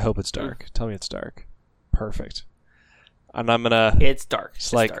 I hope it's dark. Tell me it's dark. Perfect. And I'm gonna It's dark.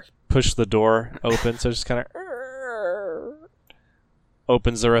 just It's dark. push the door open, so it just kind of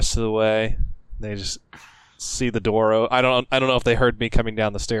opens the rest of the way. They just see the door. I don't know if they heard me coming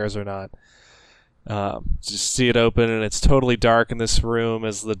down the stairs or not. Just see it open, and it's totally dark in this room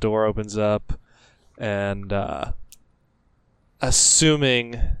as the door opens up. And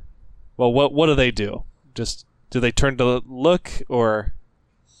assuming, well, what do they do? Just do they turn to look, or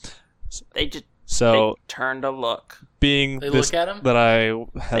They turn to look. being They this, look at him? that I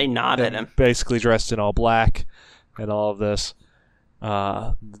They nod at am him. basically dressed in all black, and all of this.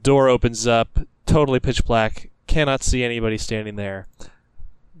 The door opens up, totally pitch black. Cannot see anybody standing there.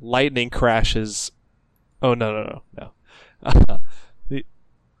 Lightning crashes. Oh, no.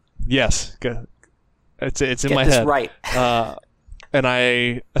 Yes, it's in Get my this head. right. And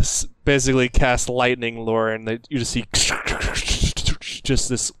I basically cast lightning lure, and you just see just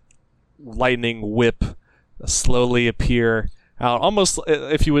this lightning whip slowly appear out, almost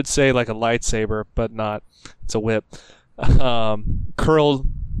if you would say like a lightsaber, but not. It's a whip. Curl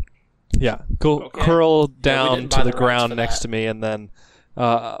down to the ground next to me, and then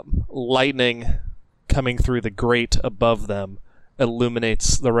lightning coming through the grate above them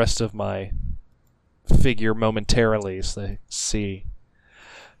illuminates the rest of my figure momentarily as they see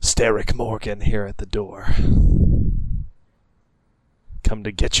Steric Morgan here at the door. Come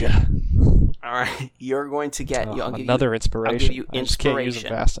to get you. All right, you're going to get another inspiration. I'll give you I just can't use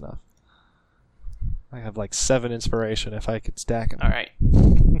them inspiration. fast enough. I have like 7 inspiration if I could stack them. All right.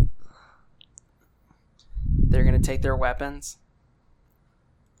 They're going to take their weapons.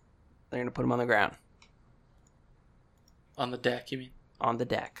 They're going to put them on the ground. On the deck, you mean? On the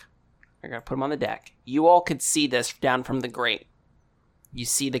deck. They're going to put them on the deck. You all could see this down from the grate. You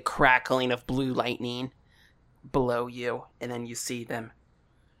see the crackling of blue lightning below you, and then you see them,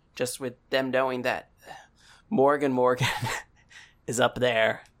 just with them knowing that Morgan is up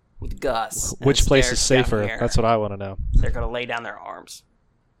there with Gus. Which place is Steric's down safer? here. That's what I want to know. They're going to lay down their arms.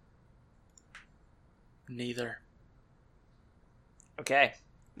 Neither. Okay.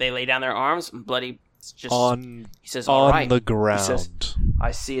 They lay down their arms. Bloody just On he says, "All right." the He ground. says,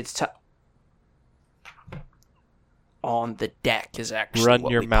 I see it's on the deck is actually Run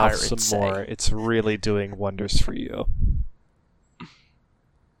what your we mouth pirates some say. more. It's really doing wonders for you.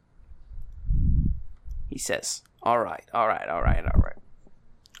 He says, all right. All right.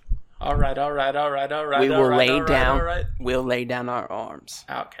 We will lay down. All right. We'll lay down our arms.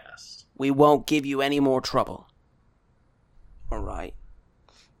 Outcast. We won't give you any more trouble. All right.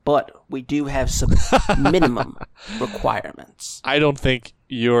 But we do have some minimum requirements. I don't think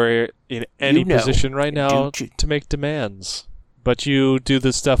you're in any You know, position right now don't you- to make demands. But you do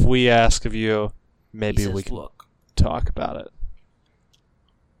the stuff we ask of you. Maybe He says, we can look, talk about it.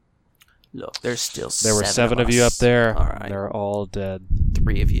 there's still There were 7 of you up us. there. All right. They're all dead.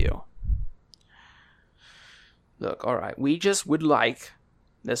 3 of you. Look, all right. We just would like,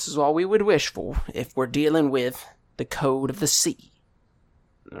 this is all we would wish for if we're dealing with the code of the sea.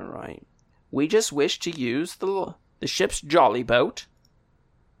 All right. We just wish to use the ship's jolly boat.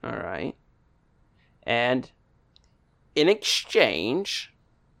 All right. And in exchange,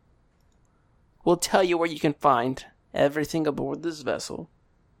 we'll tell you where you can find everything aboard this vessel.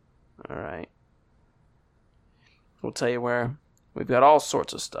 All right. We'll tell you where we've got all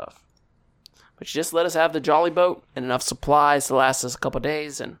sorts of stuff. But you just let us have the jolly boat and enough supplies to last us a couple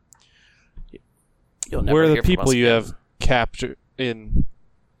days, and you'll never Where are hear the from people us you again. have captured in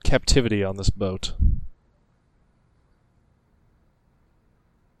captivity on this boat?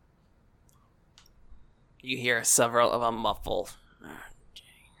 You hear several of them muffled.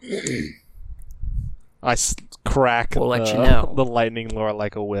 I crack We'll let you know. the lightning lure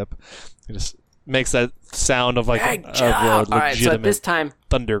like a whip. It just makes that sound of like Good a job. All right, so legitimate at this time,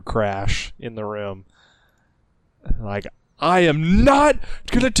 thunder crash in the room. Like, I am not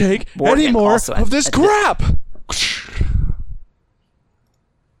going to take Morgan any more also of this at crap!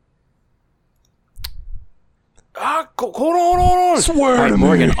 hold on. Swear All right, to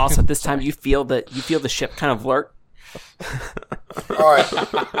Morgan. me! Also, at this time, you feel the ship kind of lurch. All right.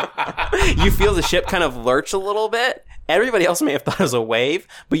 You feel the ship kind of lurch a little bit. Everybody else may have thought it was a wave,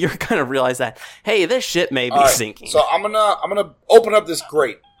 but you're kind of realize that, hey, this ship may be All right, sinking. So I'm gonna open up this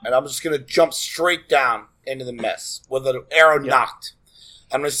grate, and I'm just gonna jump straight down into the mess with an arrow knocked.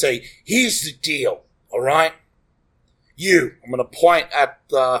 I'm gonna say, "Here's the deal, all right? I'm gonna point at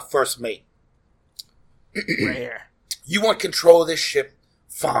the first mate. Right here. You want control of this ship?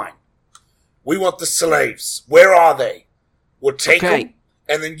 Fine. We want the slaves. Where are they? We'll take Okay. them,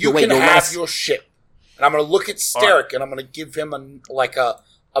 and then you Wait, can no, have let's- your ship." And I'm going to look at Steric, and I'm going to give him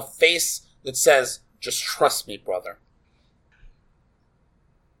a face that says, "Just trust me, brother."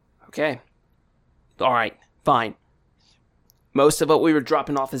 Okay. All right. Fine. Most of what we were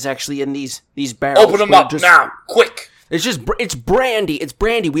dropping off is actually in these barrels. Open them We're up now, quick. It's brandy. It's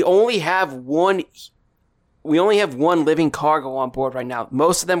brandy. We only have one living cargo on board right now.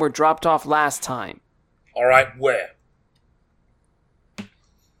 Most of them were dropped off last time. All right, where?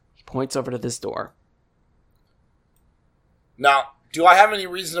 He points over to this door. Now, do I have any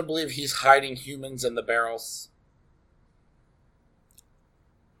reason to believe he's hiding humans in the barrels?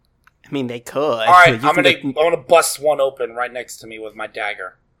 I mean, they could. All right, You I'm can gonna bust one open right next to me with my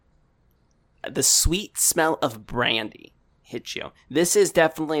dagger. The sweet smell of brandy hits you. This is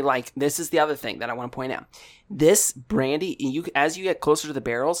definitely this is the other thing that I want to point out. This brandy, as you get closer to the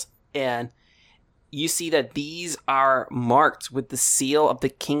barrels, and you see that these are marked with the seal of the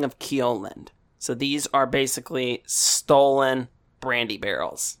King of Keoland. So these are basically stolen brandy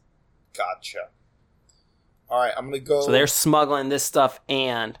barrels. Gotcha. All right, I'm gonna go. So they're smuggling this stuff,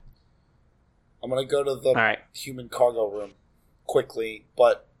 and I'm gonna go to the human cargo room quickly,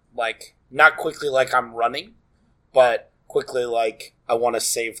 but not quickly like I'm running, but quickly like I want to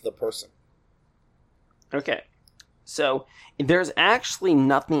save the person. Okay. So there's actually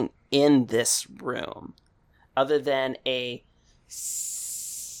nothing in this room other than a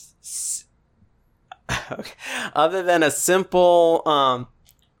simple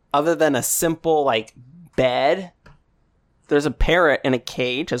bed. There's a parrot in a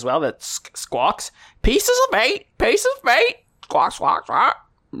cage as well that squawks, pieces of bait, squawk, squawk, squawk.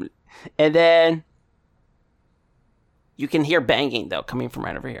 And then you can hear banging though coming from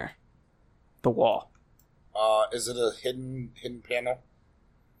right over here, the wall. Is it a hidden panel?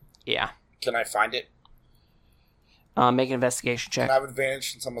 Yeah. Can I find it? Make an investigation check. Can I have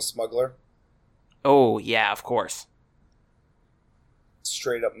advantage since I'm a smuggler? Oh yeah, of course.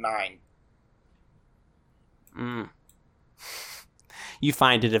 Straight up 9. You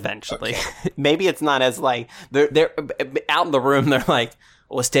find it eventually. Okay. Maybe it's not as they're out in the room. They're like,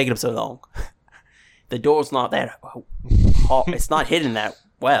 "Oh, it's taking them so long. The door's not that. It's not hidden that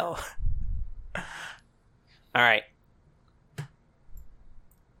well." All right.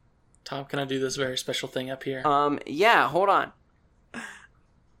 Tom, can I do this very special thing up here? Yeah. Hold on.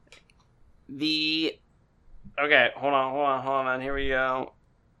 Okay. Hold on. Here we go.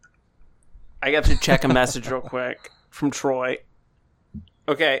 I got to check a message real quick from Troy.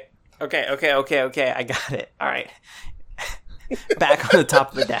 Okay. I got it. All right. Back on the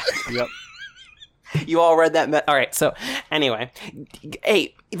top of the deck. Yep. You all read that? All right. So anyway,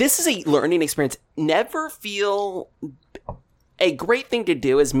 hey, this is a learning experience. Never feel. A great thing to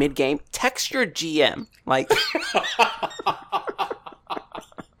do is mid-game, text your GM.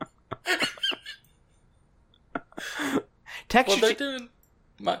 They're doing.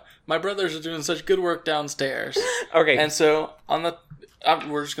 My brothers are doing such good work downstairs. Okay. And so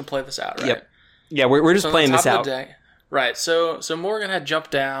we're just gonna play this out, right? Yep. Yeah, we're just playing this out. Right. So Morgan had jumped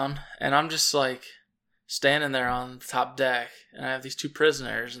down, and I'm just standing there on the top deck, and I have these 2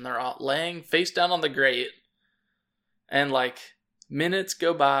 prisoners, and they're all laying face down on the grate, and minutes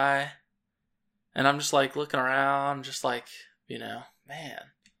go by, and I'm just looking around, just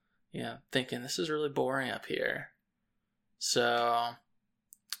thinking this is really boring up here. So,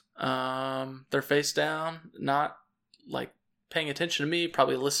 they're face down, not paying attention to me,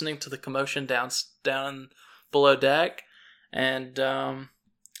 probably listening to the commotion down below deck, and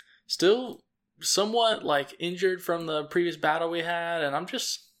still somewhat injured from the previous battle we had, and I'm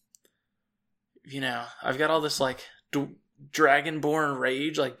just, I've got all this dragonborn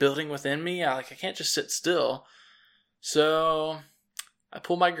rage building within me. I can't just sit still, so I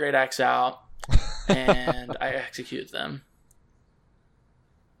pull my great axe out and I execute them.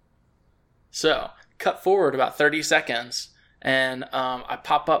 So cut forward about 30 seconds, and I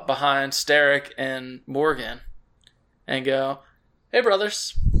pop up behind Steric and Morgan and go, "Hey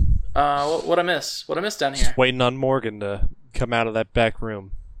brothers, what I miss down here?" Just waiting on Morgan to come out of that back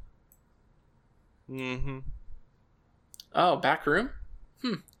room. Mm-hmm. Oh, back room?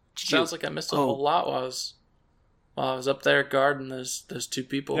 Sounds like I missed a whole lot while I was up there guarding those 2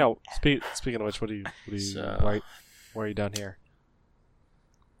 people. Yeah. Speaking of which, why are you down here?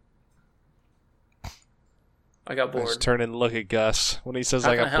 I got bored. I just turn and look at Gus when he says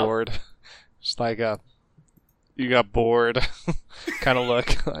How I can got I help? bored. Just you got bored kind of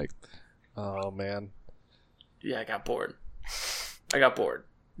look. Oh man. Yeah, I got bored.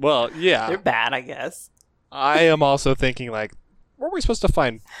 Well, yeah. They're bad, I guess. I am also thinking weren't we supposed to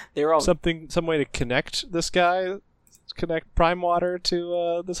find They're all some way to connect this guy, connect Prime Water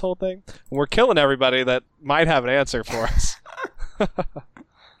to this whole thing? And we're killing everybody that might have an answer for us.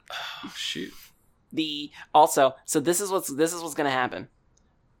 Oh, shoot. So this is what's going to happen.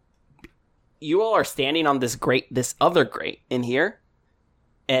 You all are standing on this other grate in here,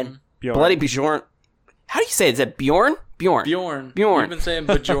 and Bjorn. Bloody Bjorn. How do you say it? Is it Bjorn? Bjorn. You've been saying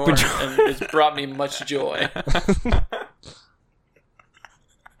Bjorn, and it's brought me much joy.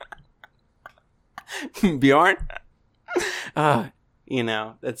 Bjorn?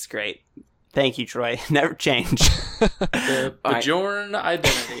 That's great. Thank you, Troy. Never change. The Bjorn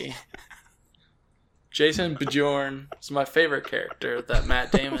identity. Jason Bjorn is my favorite character that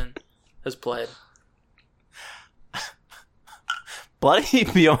Matt Damon has played. Bloody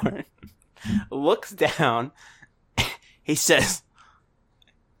Bjorn looks down. He says,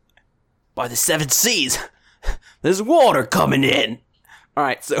 "By the seven seas, there's water coming in." All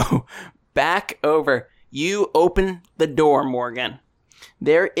right, so back over. You open the door, Morgan.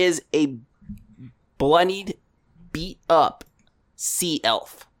 There is a bloodied, beat up sea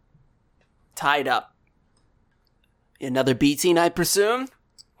elf tied up. Another beating, I presume?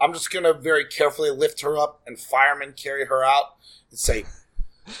 I'm just going to very carefully lift her up and firemen carry her out and say,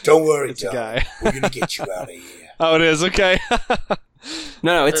 "Don't worry, It's a Doug. guy. We're going to get you out of here." Oh, it is? Okay.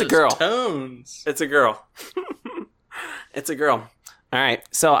 No, it's a Those girl. Tones. It's a girl. It's a girl. All right.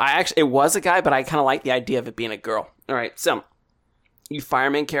 So it was a guy, but I kind of like the idea of it being a girl. All right. So you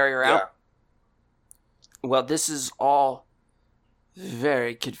firemen carry her out. Well, this is all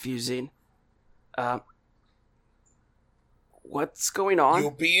very confusing. What's going on?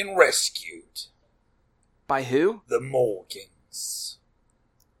 You're being rescued. By who? The Morgans.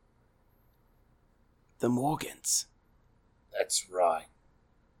 The Morgans. That's right.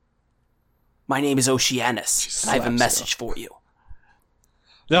 My name is Oceanus. And I have a slaps message for you.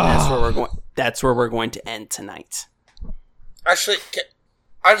 Ah. That's where we're going. That's where we're going to end tonight. Actually, can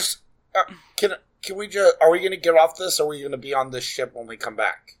we just? Are we going to get off this, or are we going to be on this ship when we come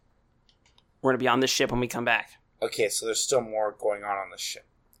back? We're going to be on this ship when we come back. Okay, so there's still more going on this ship.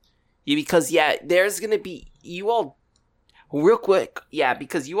 Yeah, because, there's going to be... You all... Real quick,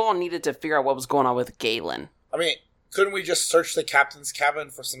 because you all needed to figure out what was going on with Galen. I mean, couldn't we just search the captain's cabin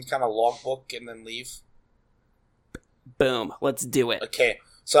for some kind of logbook and then leave? Boom. Let's do it. Okay,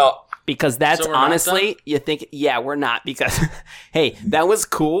 so... Because that's So we're not honestly, you think... Yeah, we're not, because... hey, that was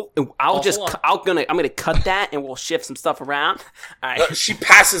cool. I'm gonna cut that, and we'll shift some stuff around. All right. She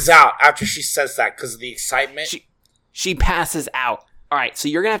passes out after she says that because of the excitement. She passes out. All right, so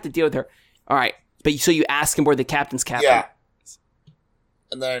you're gonna have to deal with her. All right, but so you ask him where the captain's cabin. Yeah.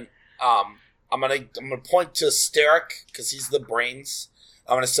 And then I'm gonna point to Steric because he's the brains.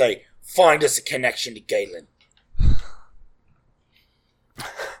 I'm gonna say, "Find us a connection to Galen."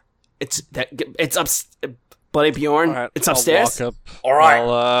 It's up, Bloody Bjorn. All right, it's upstairs. I'll walk up. All right.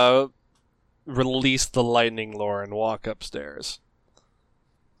 I'll release the lightning lore and walk upstairs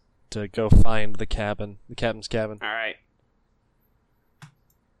to go find the captain's cabin. All right.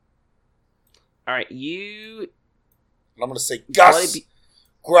 All right, you... And I'm gonna say, "Gus,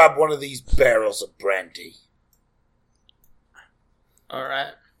 grab one of these barrels of brandy." All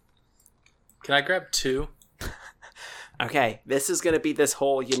right. Can I grab 2? Okay, this is going to be this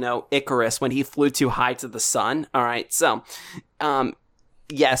whole, Icarus when he flew too high to the sun. All right, so,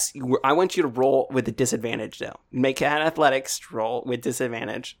 yes, I want you to roll with a disadvantage, though. Make an athletics roll with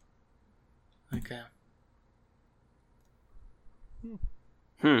disadvantage. Okay.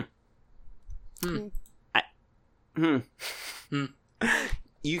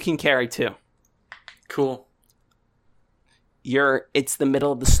 You can carry 2. Cool. It's the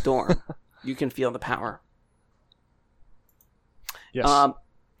middle of the storm. You can feel the power. Yes.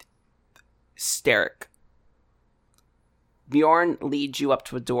 Steric. Bjorn leads you up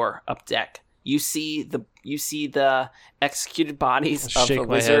to a door up deck. You see the executed bodies of Shake the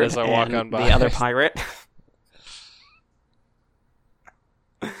my head wizard as I walk and on by. the other pirate.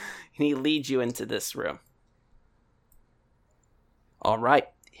 And he leads you into this room. All right,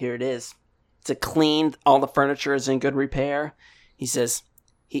 here it is. It's clean. All the furniture is in good repair. He says,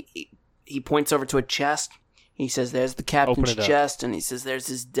 he points over to a chest. He says, "There's the captain's chest," and he says, "There's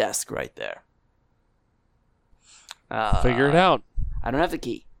his desk right there." Figure it out. I don't have the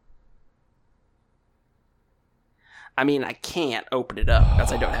key. I mean, I can't open it up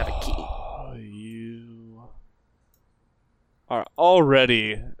because I don't have a key. You are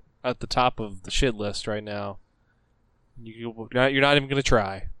already at the top of the shit list right now. You're not even going to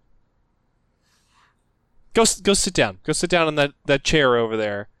try. Go sit down. Go sit down in that chair over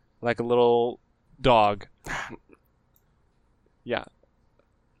there like a little dog. Yeah.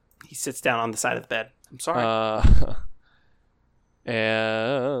 He sits down on the side of the bed. I'm sorry.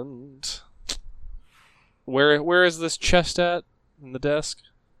 And where is this chest at in the desk?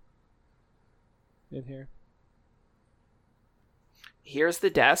 In here. Here's the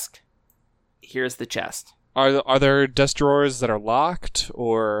desk. Here's the chest. Are there desk drawers that are locked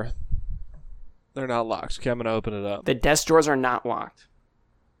or they're not locked? Okay, I'm gonna open it up. The desk drawers are not locked.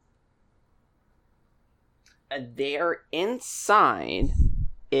 There inside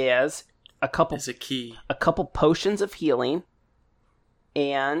is a couple potions of healing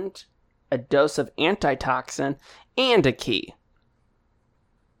and a dose of antitoxin and a key.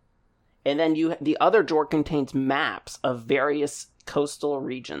 And then the other drawer contains maps of various coastal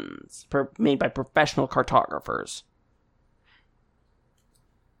regions, made by professional cartographers.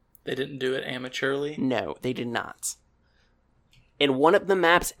 They didn't do it amateurly? No, they did not. And one of the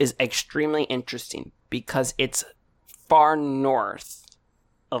maps is extremely interesting because it's far north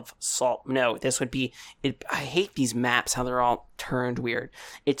of Salt. No, this would be... I hate these maps, how they're all turned weird.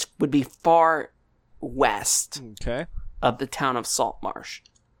 It would be far west of the town of Saltmarsh.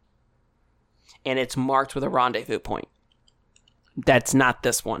 And it's marked with a rendezvous point. That's not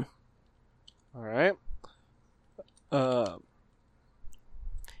this one. All right. And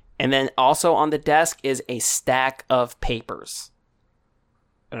then also on the desk is a stack of papers.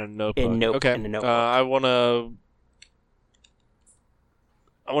 And a notebook. Okay. And a notebook. I want to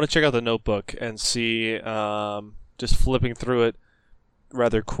check out the notebook and see, just flipping through it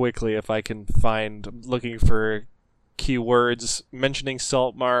rather quickly if I can find, looking for keywords mentioning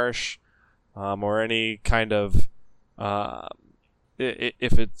Saltmarsh, or any kind of,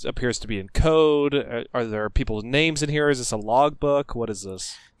 if it appears to be in code. Are there people's names in here? Is this a logbook? What is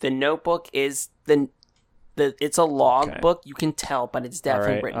this? The notebook is it's a logbook. You can tell, but it's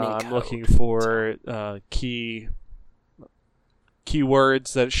definitely written in code. I'm looking for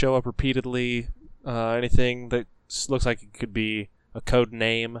keywords that show up repeatedly. Anything that looks like it could be a code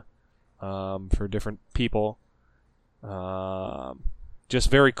name for different people. Just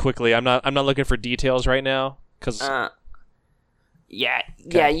very quickly. I'm not looking for details right now because.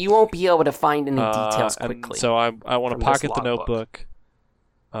 Yeah, you won't be able to find any details quickly. So I want to pocket the notebook.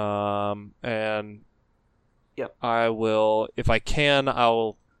 And yep. I will, if I can,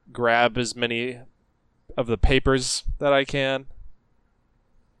 I'll grab as many of the papers that I can.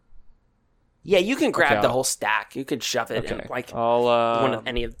 Yeah, you can grab the whole stack. You could shove it in one of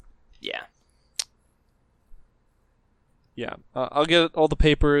any of. Yeah. Yeah, I'll get all the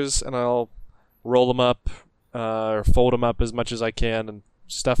papers and I'll roll them up, or fold them up as much as I can, and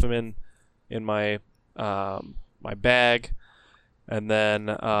stuff them in my my bag, and then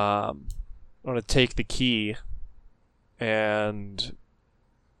I'm gonna take the key, and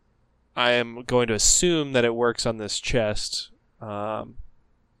I am going to assume that it works on this chest, and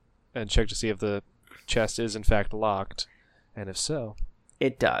check to see if the chest is in fact locked, and if so,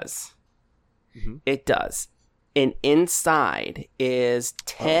 it does. Mm-hmm. It does. And inside is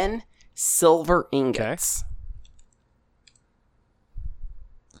 10 silver ingots.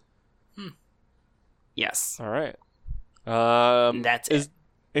 Yes. All right. That's it.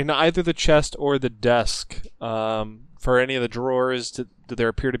 In either the chest or the desk, for any of the drawers, do there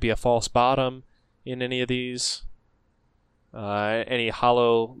appear to be a false bottom in any of these? Any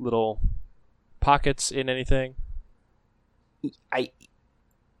hollow little pockets in anything?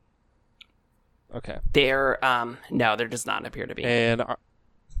 Okay. No, there does not appear to be. And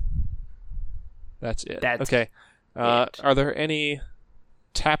that's it. That's okay. it. Are there any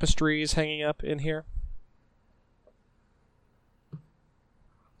tapestries hanging up in here?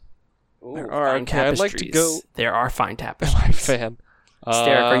 Ooh, there are. fine Okay, tapestries. I'd like to go. There are fine I'm tapestries. a fan.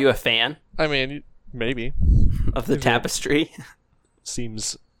 Steric, are you a fan I mean, maybe. of the tapestry?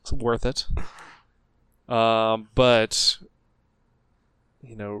 Seems worth it. But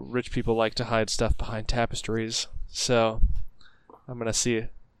you know, rich people like to hide stuff behind tapestries. So I'm gonna see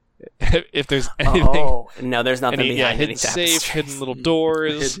if there's anything. Oh no, there's nothing behind hidden any safe, tapestries. hidden little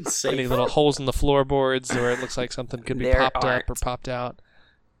doors, Hidden safe. any little holes in the floorboards where it looks like something could be There popped aren't. up or popped out.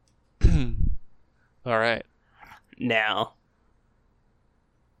 All right. Now,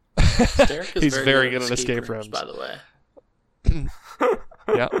 Derek is He's very good good at escape rooms. by the way.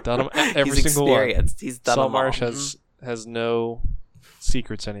 Yeah, done them every he's single one. experienced. He's done them all. Saltmarsh has no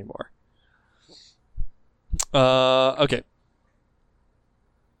secrets anymore. Okay.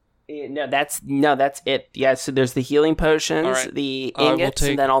 No, that's it. Yeah, so there's the healing potions, All right. the I will ingots,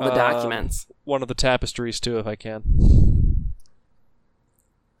 take, and then all the documents. One of the tapestries too, if I can.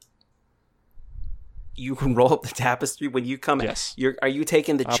 You can roll up the tapestry when you come. Yes. Are you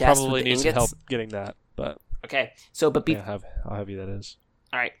taking the I'll chest probably with the need some ingots? help getting that, but Okay. So, but how heavy that is.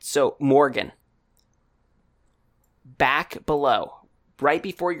 all right. So Morgan, back below, right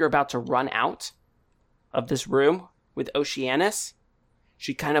before you're about to run out of this room with Oceanus,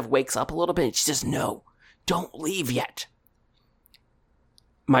 she kind of wakes up a little bit and she says, "No, don't leave yet.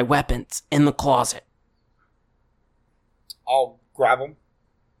 My weapons in the closet." I'll grab them.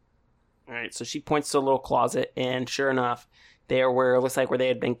 All right, so she points to a little closet, and sure enough, there where it looks like where they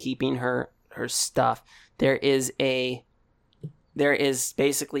had been keeping her stuff, there is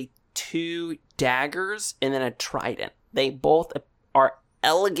basically 2 daggers and then a trident. They both are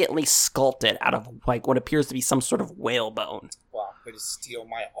elegantly sculpted out of like what appears to be some sort of whalebone. Wow, I'm going to steal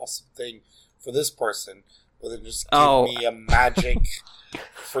my awesome thing for this person. Well, then just give me a magic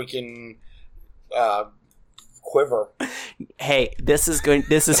freaking quiver. Hey, this is.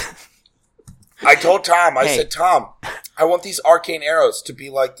 I told Tom, I said, Tom, I want these arcane arrows to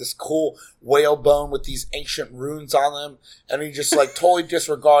be like this cool whalebone with these ancient runes on them. And he just like totally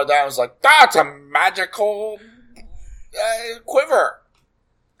disregarded that. I was like, that's a magical quiver.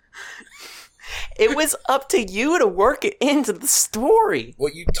 It was up to you to work it into the story.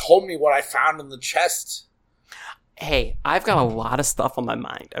 Well, you told me what I found in the chest. Hey, I've got a lot of stuff on my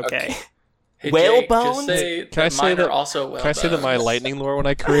mind, okay? Hey, Whalebones? Can I say that my lightning lore when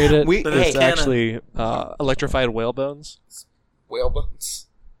I create it is actually electrified whalebones? Whalebones.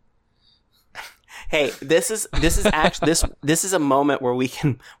 Hey, this is actually this is a moment where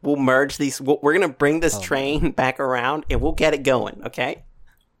we'll merge these. We're gonna bring this train back around and we'll get it going. Okay.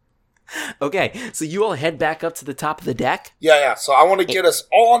 Okay. So you all head back up to the top of the deck. Yeah. So I want to get us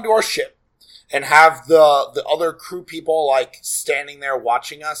all onto our ship and have the other crew people like standing there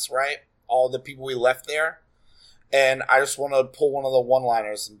watching us, right? All the people we left there. And I just want to pull one of the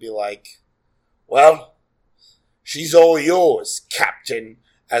one-liners and be like, well, she's all yours, Captain,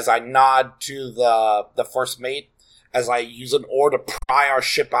 as I nod to the first mate, as I use an oar to pry our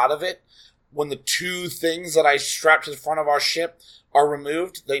ship out of it. When the two things that I strapped to the front of our ship are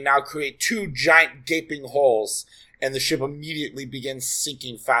removed, they now create two giant gaping holes, and the ship immediately begins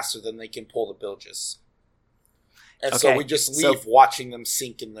sinking faster than they can pull the bilges. And so we just leave watching them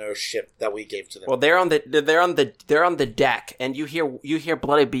sink in their ship that we gave to them. Well, they're on the deck, and you hear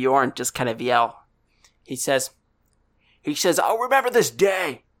Bloody Bjorn just kind of yell. He says, I'll remember this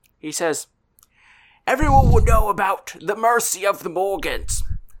day. He says, everyone will know about the mercy of the Morgans.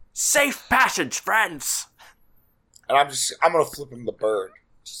 Safe passage, friends. And I'm gonna flip him the bird.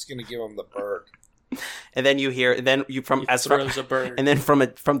 Just gonna give him the bird. And then throws a bird. And then from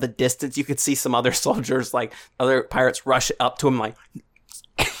the distance, you could see some other soldiers, like other pirates, rush up to him, like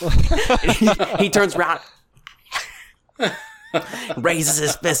he turns around, raises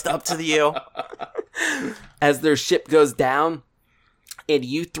his fist up to you as their ship goes down, and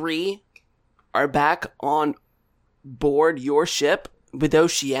you three are back on board your ship with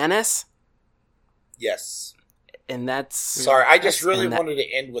Oceanus. Yes. And that's... Sorry, I just really wanted to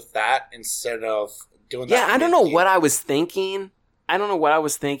end with that instead of doing that. Yeah, I don't know what I was thinking. I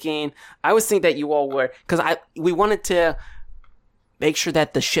was thinking that you all were... Because we wanted to make sure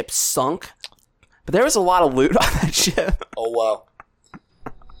that the ship sunk. But there was a lot of loot on that ship. Oh, well.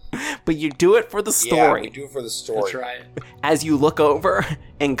 But you do it for the story. Yeah, we do it for the story. That's right. As you look over,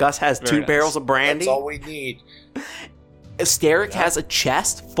 and Gus has two barrels of brandy. That's all we need. Steric has a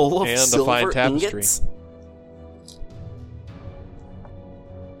chest full of and silver ingots.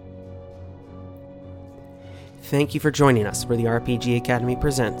 Thank you for joining us for the RPG Academy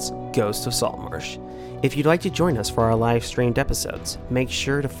presents Ghost of Saltmarsh. If you'd like to join us for our live streamed episodes, make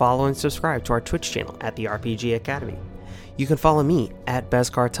sure to follow and subscribe to our Twitch channel at the RPG Academy. You can follow me at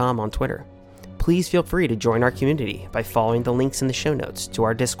BezcarTom on Twitter. Please feel free to join our community by following the links in the show notes to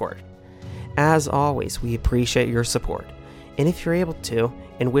our Discord. As always, we appreciate your support, and if you're able to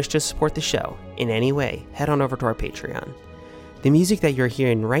and wish to support the show in any way, head on over to our Patreon. The music that you're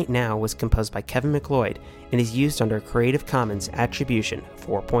hearing right now was composed by Kevin MacLeod and is used under Creative Commons Attribution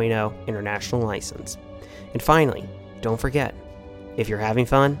 4.0 International License. And finally, don't forget, if you're having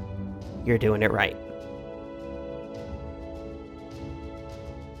fun, you're doing it right.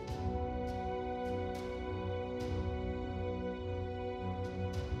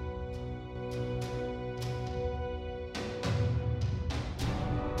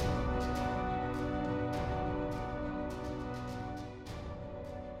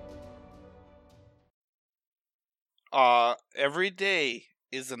 Every day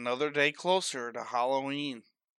is another day closer to Halloween.